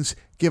iTunes.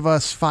 Give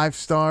us 5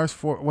 stars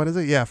for, what is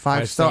it? Yeah,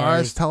 5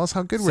 stars. Tell us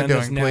how good we're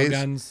doing, please.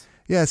 Guns.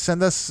 Yeah,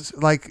 send us,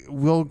 like,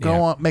 we'll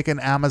go on, make an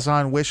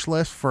Amazon wish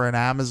list for an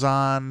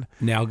Amazon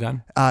nail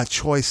gun,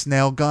 choice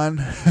nail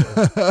gun.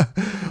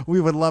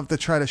 We would love to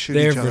try to shoot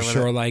they're each other for with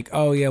sure. it. Like,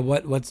 oh yeah,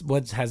 what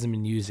hasn't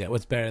been used yet?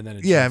 What's better than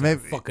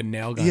maybe fucking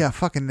nail gun? Yeah,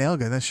 fucking nail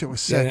gun. That shit was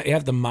sick. Yeah, you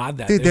have to mod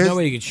that. Dude, there's no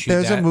way you could shoot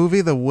there's that. a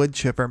movie, The Wood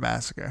Chipper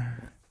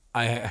Massacre.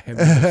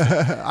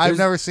 I've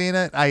never seen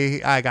it.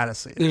 I gotta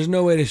see it. There's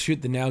no way to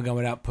shoot the nail gun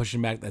without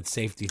pushing back that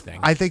safety thing.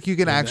 I think you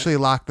can actually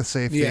lock the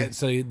safety. Yeah,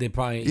 so they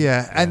probably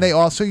and they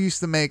also used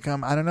to make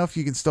them. I don't know if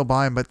you can still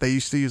buy them, but they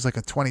used to use like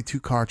a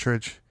 22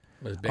 cartridge.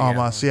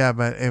 Almost, yeah,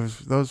 but it was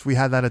those. We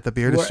had that at the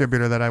beer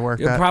distributor that I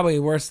worked at. Probably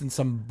worse than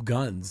some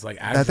guns. Like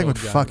that thing would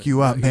fuck you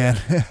up, man.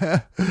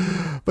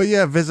 But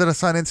yeah, visit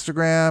us on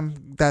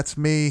Instagram. That's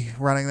me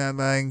running that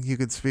thing. You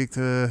could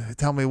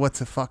tell me what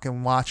to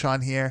fucking watch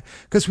on here,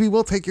 because we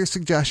will take your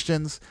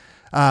suggestions.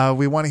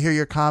 We want to hear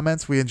your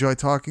comments. We enjoy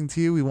talking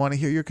to you. We want to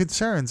hear your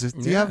concerns.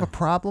 Do you have a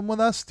problem with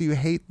us? Do you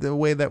hate the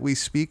way that we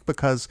speak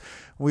because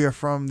we are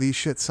from the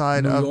shit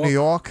side of New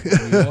York?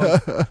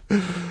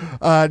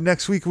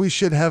 Next week we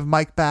should have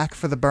Mike back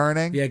for The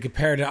Burning. Yeah,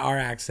 compared to our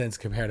accents,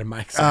 compared to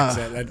Mike's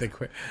accent, I think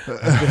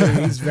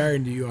he's very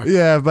New York.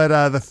 Yeah, but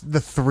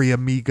the three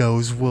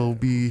amigos will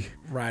be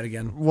ride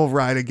again. We'll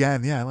ride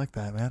again. Yeah, I like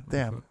that, man.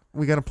 Damn.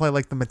 We gotta play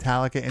like the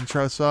Metallica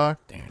intro song.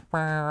 Damn.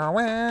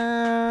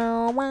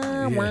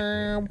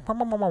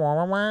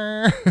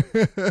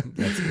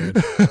 That's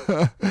good.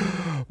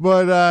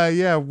 But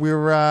yeah,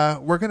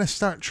 we're gonna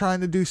start trying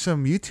to do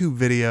some YouTube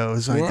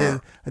videos. I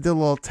did a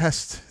little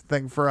test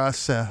thing for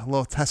us, a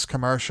little test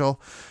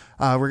commercial.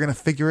 We're gonna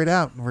figure it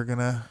out. We're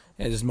gonna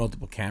there's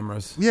multiple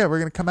cameras. Yeah, we're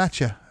gonna come at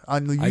you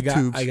on the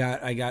YouTube.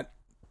 I got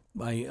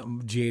my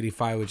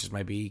G85, which is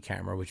my BE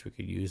camera, which we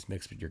could use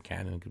mixed with your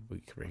Canon. Could be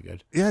pretty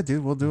good. Yeah,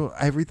 dude, we'll do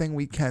everything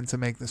we can to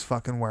make this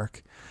fucking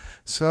work.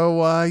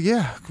 So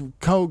yeah,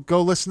 go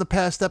listen to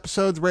past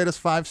episodes. Rate us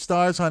 5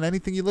 stars on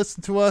anything you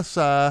listen to us.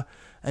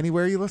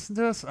 Anywhere you listen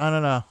to us. I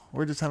don't know.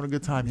 We're just having a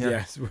good time here.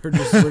 Yes, we're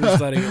just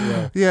letting it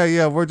roll.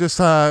 Yeah. We're just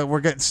we're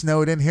getting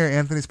snowed in here.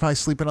 Anthony's probably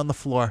sleeping on the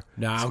floor.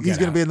 No, he's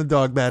gonna be in the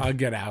dog bed. I'll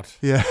get out.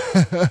 Yeah.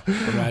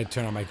 I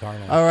turn on my car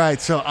now. All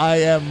right. So I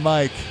am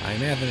Mike.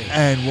 I'm Anthony.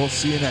 And we'll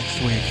see you next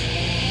week.